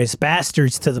Inglourious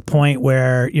Bastards to the point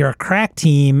where you're a crack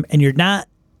team and you're like,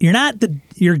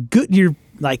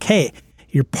 hey,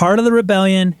 you're part of the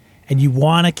rebellion and you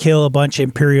want to kill a bunch of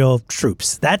Imperial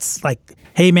troops. That's like,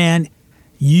 hey man,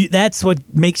 that's what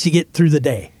makes you get through the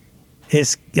day.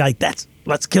 It's like,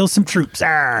 let's kill some troops.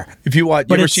 Arr. Have you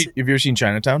ever seen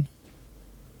Chinatown?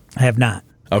 I have not.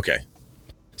 Okay.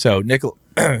 So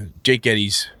Jake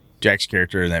Getty's Jack's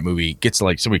character in that movie gets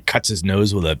like somebody cuts his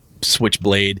nose with a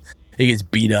switchblade. He gets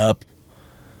beat up,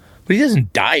 but he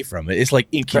doesn't die from it. It's like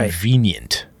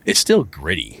inconvenient. Right. It's still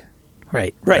gritty.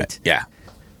 Right. Yeah.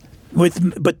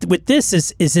 With this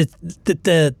is it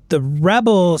the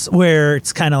Rebels where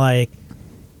it's kind of like,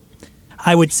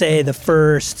 I would say the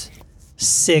first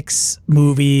 6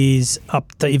 movies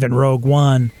up to even Rogue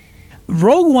One.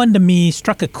 Rogue One to me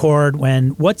struck a chord when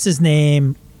what's his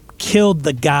name killed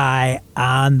the guy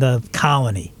on the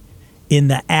colony in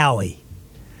the alley.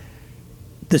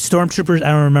 The stormtroopers. I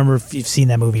don't remember if you've seen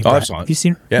that movie. Oh, I've seen it. Have you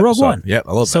seen Yep, Rogue One? Yeah,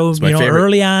 I love so, that. So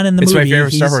early on in the movie, it's my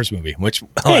favorite Star Wars movie, which a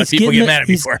lot of people get mad at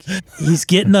me for. He's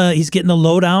getting the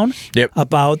lowdown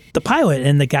about the pilot,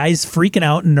 and the guy's freaking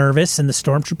out and nervous, and the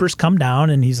stormtroopers come down,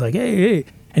 and he's like, hey,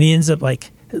 and he ends up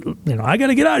like, I got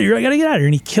to get out of here,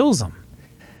 and he kills him.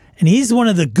 And he's one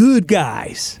of the good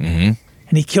guys. Mm-hmm.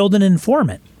 And he killed an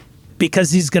informant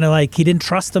because he didn't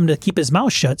trust him to keep his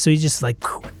mouth shut. So he's just like,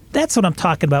 that's what I'm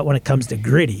talking about when it comes to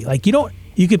gritty. Like,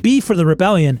 you could be for the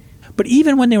rebellion, but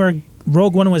even when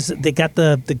Rogue One they got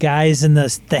the guys in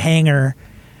the hangar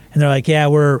and they're like, yeah,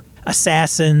 we're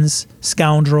assassins,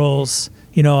 scoundrels,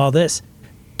 all this.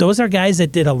 Those are guys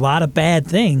that did a lot of bad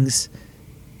things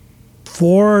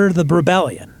for the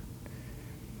rebellion.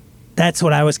 That's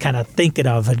what I was kind of thinking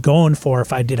of and going for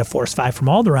if I did a Force 5 from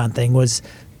Alderaan thing, was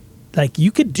like,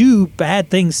 you could do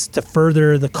bad things to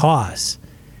further the cause.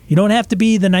 You don't have to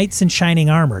be the knights in shining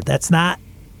armor. That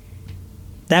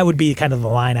would be kind of the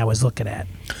line I was looking at.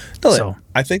 No, so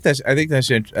I think that's a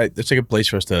good place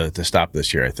for us to stop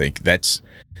this year. I think that's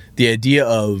the idea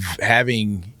of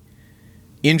having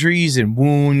injuries and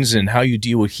wounds and how you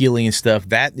deal with healing and stuff.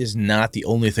 That is not the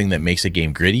only thing that makes a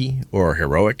game gritty or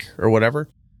heroic or whatever.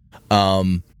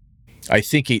 I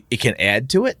think it can add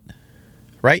to it,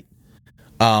 right?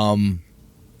 But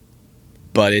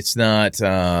it's not.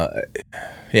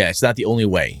 It's not the only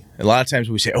way. A lot of times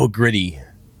when we say, "Oh, gritty,"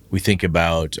 we think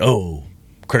about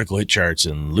critical hit charts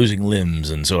and losing limbs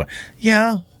and so on.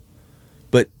 Yeah,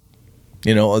 but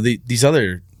these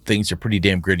other things are pretty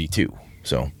damn gritty too.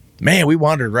 So, man, we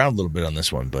wandered around a little bit on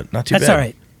this one, but not too bad. That's all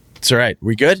right. It's all right.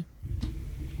 We good?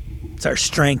 It's our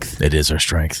strength. It is our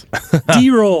strength.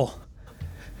 D-roll.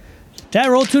 Die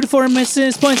roll 2 to 4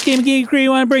 misses. Points game geekery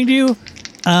want to bring to you.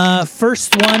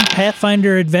 First one,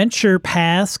 Pathfinder Adventure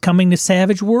Paths coming to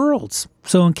Savage Worlds.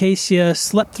 So in case you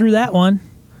slept through that one.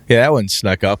 Yeah, that one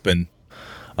snuck up and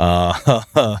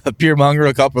Peer Monger,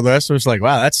 a couple of the rest of us like,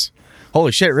 wow, that's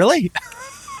holy shit, really?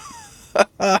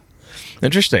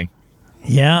 Interesting.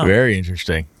 Yeah. Very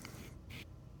interesting.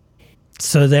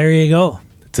 So there you go.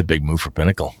 It's a big move for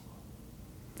Pinnacle.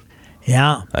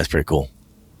 Yeah. That's pretty cool.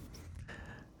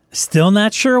 Still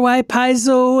not sure why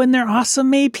Paizo and their awesome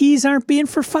APs aren't being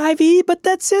for 5e, but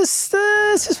that's just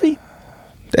me.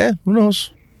 Yeah, who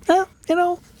knows? I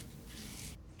don't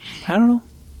know.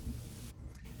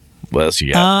 What else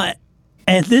you got?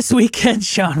 And this weekend,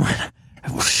 Sean went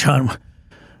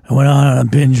on a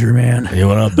binger, man. You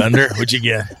went on a bender? What'd you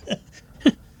get?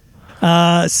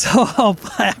 So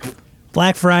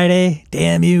Black Friday,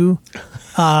 damn you.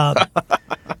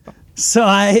 So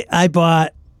I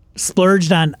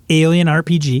splurged on Alien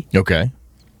RPG. Okay.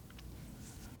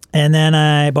 And then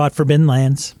I bought Forbidden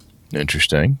Lands.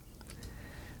 Interesting.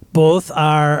 Both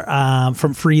are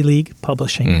from Free League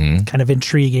Publishing. Kind of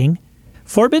intriguing.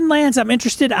 Forbidden Lands, I'm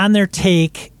interested on their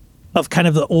take of kind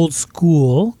of the old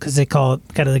school, because they call it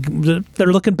kind of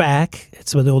they're looking back.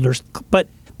 It's with the older, but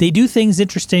they do things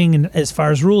interesting as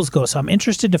far as rules go. So I'm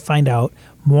interested to find out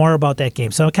more about that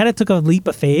game. So I kind of took a leap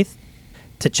of faith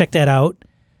to check that out,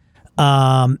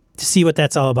 to see what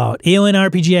that's all about. Alien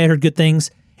RPG, I heard good things.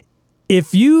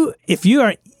 If you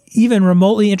are even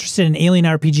remotely interested in Alien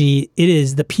RPG, it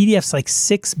is the PDF's like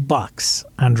 $6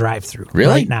 on drive-thru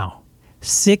right now.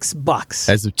 $6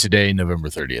 as of today, November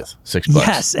 30th. $6.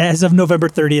 Yes, as of November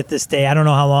 30th this day. I don't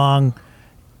know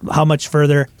how much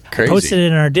further. Crazy. I posted it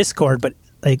in our Discord, but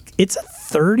like it's a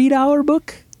 $30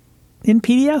 book in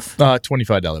PDF.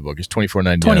 $25 book. It's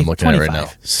 $24.99. I'm looking at it right now.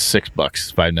 $6,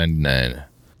 $5.99.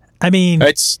 I mean,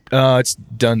 it's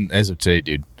done as of today,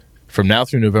 dude. From now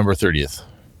through November 30th.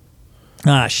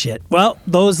 Ah, shit. Well,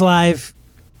 those live.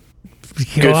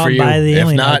 Good Go for out and you. buy the If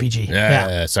Alien not, RPG.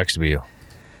 yeah, it sucks to be you.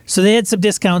 So they had some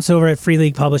discounts over at Free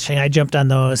League Publishing. I jumped on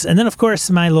those. And then, of course,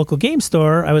 my local game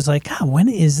store, I was like, when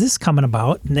is this coming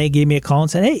about? And they gave me a call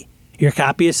and said, hey, your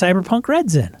copy of Cyberpunk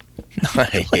Red's in.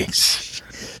 Nice.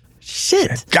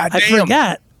 Shit. God I damn.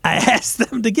 forgot. I asked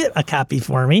them to get a copy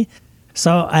for me.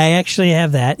 So I actually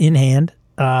have that in hand.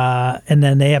 And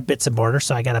then they have Bits and Border,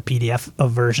 so I got a PDF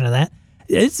of version of that.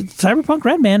 It's Cyberpunk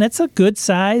Red, man. It's a good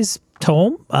size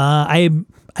tome. I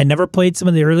never played some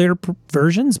of the earlier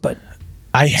versions, but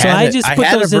I had those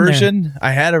a in there. version.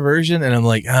 I had a version, and I'm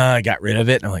like, I got rid of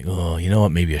it. And I'm like, oh, you know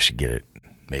what? Maybe I should get it.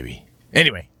 Maybe.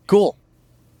 Anyway, cool.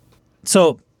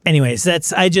 So, anyways,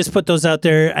 I just put those out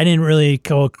there. I didn't really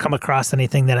come across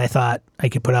anything that I thought I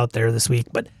could put out there this week.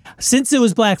 But since it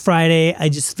was Black Friday, I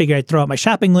just figured I'd throw out my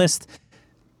shopping list.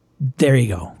 There you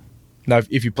go. Now,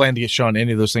 if you plan to get Sean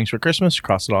any of those things for Christmas,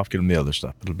 cross it off, get him the other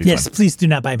stuff. It'll be Yes, fun. please do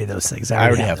not buy me those things. I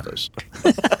already have them. those.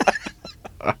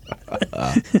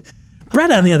 Brett,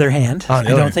 on the other hand, On the I other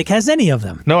don't hand. think has any of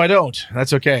them. No, I don't.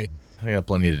 That's okay. I got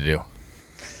plenty to do.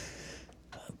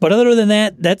 But other than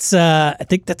that, I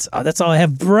think that's all I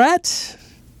have. Brett,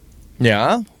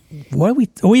 Yeah. what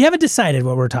we haven't decided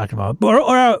what we're talking about, or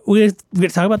are we going to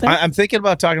talk about that? I'm thinking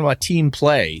about talking about team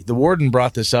play. The warden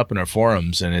brought this up in our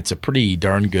forums, and it's a pretty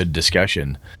darn good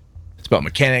discussion. It's about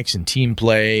mechanics and team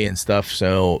play and stuff.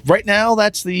 So right now,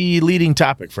 that's the leading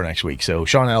topic for next week. So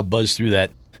Sean and I'll buzz through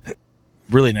that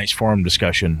really nice forum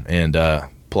discussion and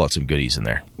pull out some goodies in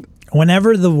there.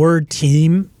 Whenever the word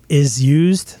team is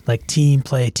used, like team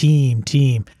play,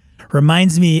 team,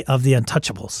 reminds me of the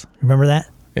Untouchables. Remember that?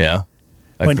 Yeah.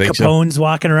 I When think so. Capone's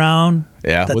walking around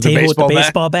Yeah, the with table the with the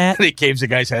baseball bat. And he caves the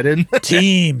guy's head in.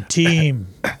 Team.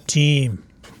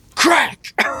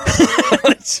 Crack!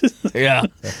 Yeah.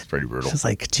 That's pretty brutal. It's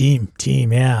like team,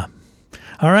 yeah.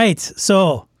 All right.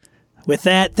 So with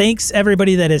that, thanks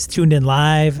everybody that has tuned in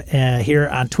live here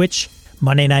on Twitch,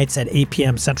 Monday nights at 8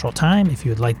 p.m. Central Time. If you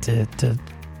would like to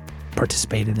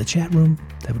participate in the chat room,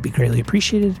 that would be greatly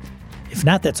appreciated. If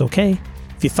not, that's okay.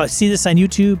 If you see this on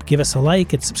YouTube, give us a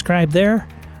like and subscribe there.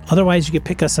 Otherwise, you can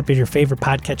pick us up in your favorite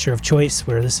podcatcher of choice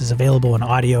where this is available in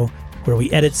audio, where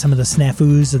we edit some of the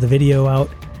snafus of the video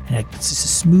out, and it's just a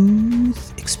smooth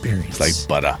experience. Like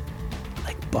butter.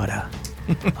 Like butter.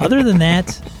 Other than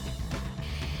that,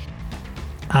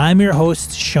 I'm your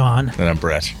host, Sean. And I'm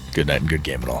Brett. Good night and good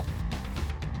game at all.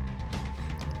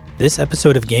 This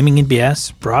episode of Gaming and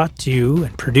BS brought to you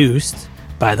and produced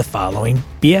by the following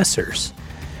BSers.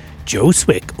 Joe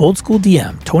Swick, Old School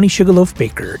DM, Tony Sugarloaf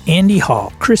Baker, Andy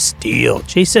Hall, Chris Steele,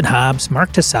 Jason Hobbs,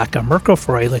 Mark Tasaka, Mirko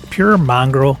Froelich, Pure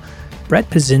Mongrel, Brett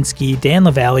Pazinski, Dan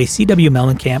LaValle, CW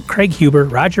Mellencamp, Craig Huber,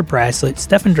 Roger Braslett,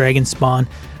 Stefan Dragonspawn,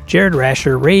 Jared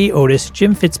Rasher, Ray Otis,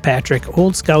 Jim Fitzpatrick,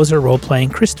 Old Scouser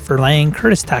Roleplaying, Christopher Lang,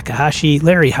 Curtis Takahashi,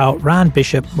 Larry Hout, Ron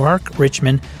Bishop, Mark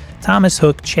Richmond, Thomas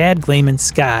Hook, Chad Glayman,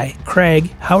 Sky, Craig,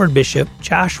 Howard Bishop,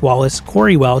 Josh Wallace,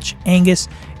 Corey Welch, Angus,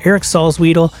 Eric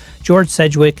Salzwedel, George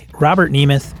Sedgwick, Robert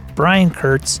Nemeth, Brian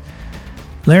Kurtz,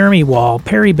 Laramie Wall,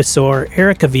 Perry Besor,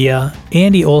 Eric Avia,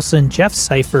 Andy Olson, Jeff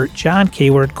Seifert, John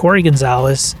Kayward, Corey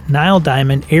Gonzalez, Niall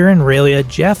Diamond, Aaron Ralia,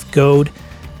 Jeff Goad,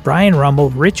 Brian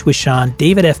Rumble, Rich Wishon,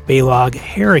 David F. Baylog,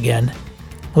 Harrigan,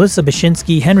 Melissa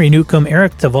Bashinsky, Henry Newcomb,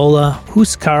 Eric Tavola,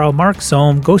 Hoos Carl, Mark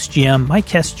Sohm, Ghost GM, Mike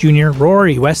Hess Jr.,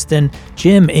 Rory Weston,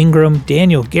 Jim Ingram,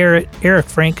 Daniel Garrett, Eric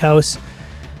Frankhouse,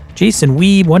 Jason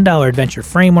Weeb, $1 Adventure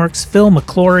Frameworks, Phil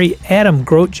McClory, Adam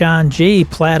Grotjohn, Jay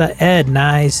Plata, Ed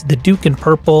Nyes, The Duke in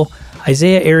Purple,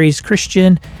 Isaiah Aries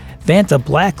Christian, Vanta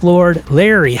Blacklord,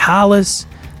 Larry Hollis,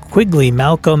 Quigley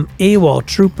Malcolm, AWOL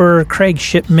Trooper, Craig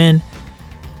Shipman,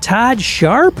 Todd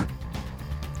Sharp,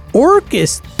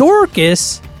 Orcus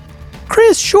Dorcas,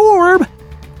 Chris Shorb,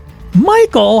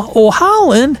 Michael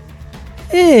O'Holland.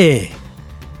 Hey,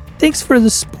 thanks for the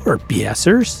support,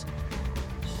 BSers.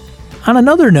 On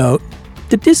another note,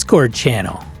 the Discord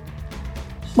channel.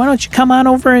 Why don't you come on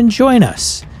over and join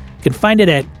us? You can find it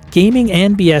at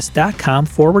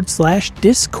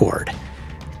gamingandbs.com/Discord.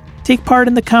 Take part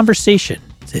in the conversation.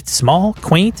 It's small,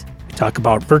 quaint. We talk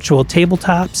about virtual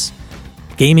tabletops,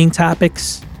 gaming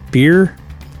topics, beer,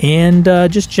 and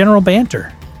just general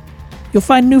banter. You'll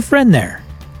find a new friend there.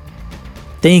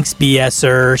 Thanks,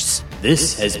 BSers.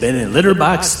 This has been a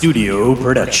Litterbox Studio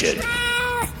production.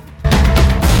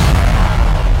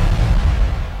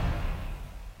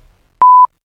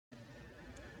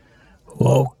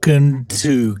 Welcome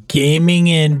to Gaming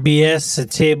and BS, a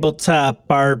tabletop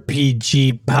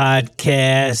RPG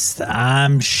podcast.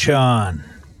 I'm Sean.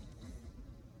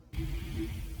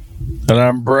 And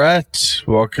I'm Brett.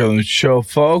 Welcome to the show,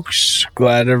 folks.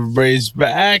 Glad everybody's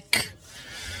back.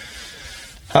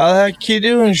 How the heck you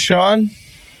doing, Sean?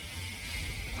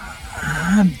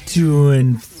 I'm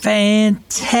doing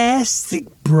fantastic,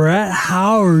 Brett.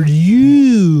 How are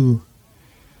you?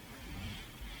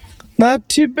 Not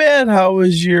too bad. How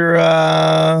was your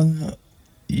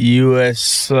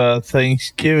U.S.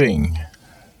 Thanksgiving?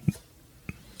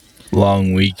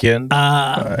 Long weekend,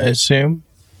 I assume.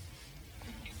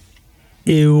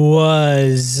 It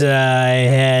was. I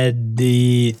had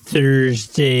the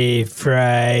Thursday,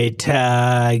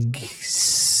 Freitag,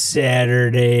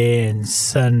 Saturday, and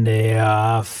Sunday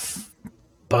off,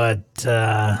 but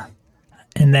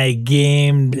and I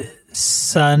gamed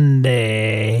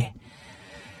Sunday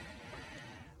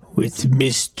with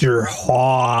Mr.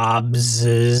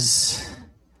 Hobbs's.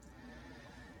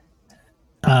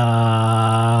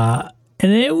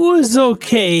 And it was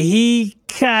okay. He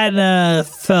kind of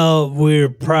felt we were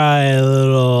probably a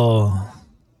little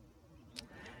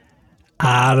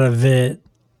out of it.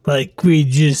 Like we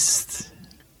just,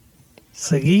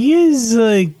 it's like he is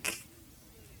like,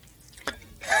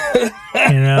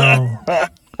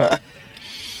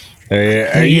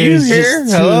 Are you here?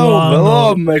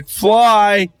 Hello,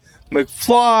 McFly,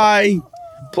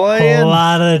 playing. a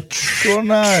lot of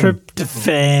going on?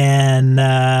 tryptophan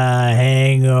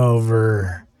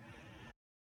hangover.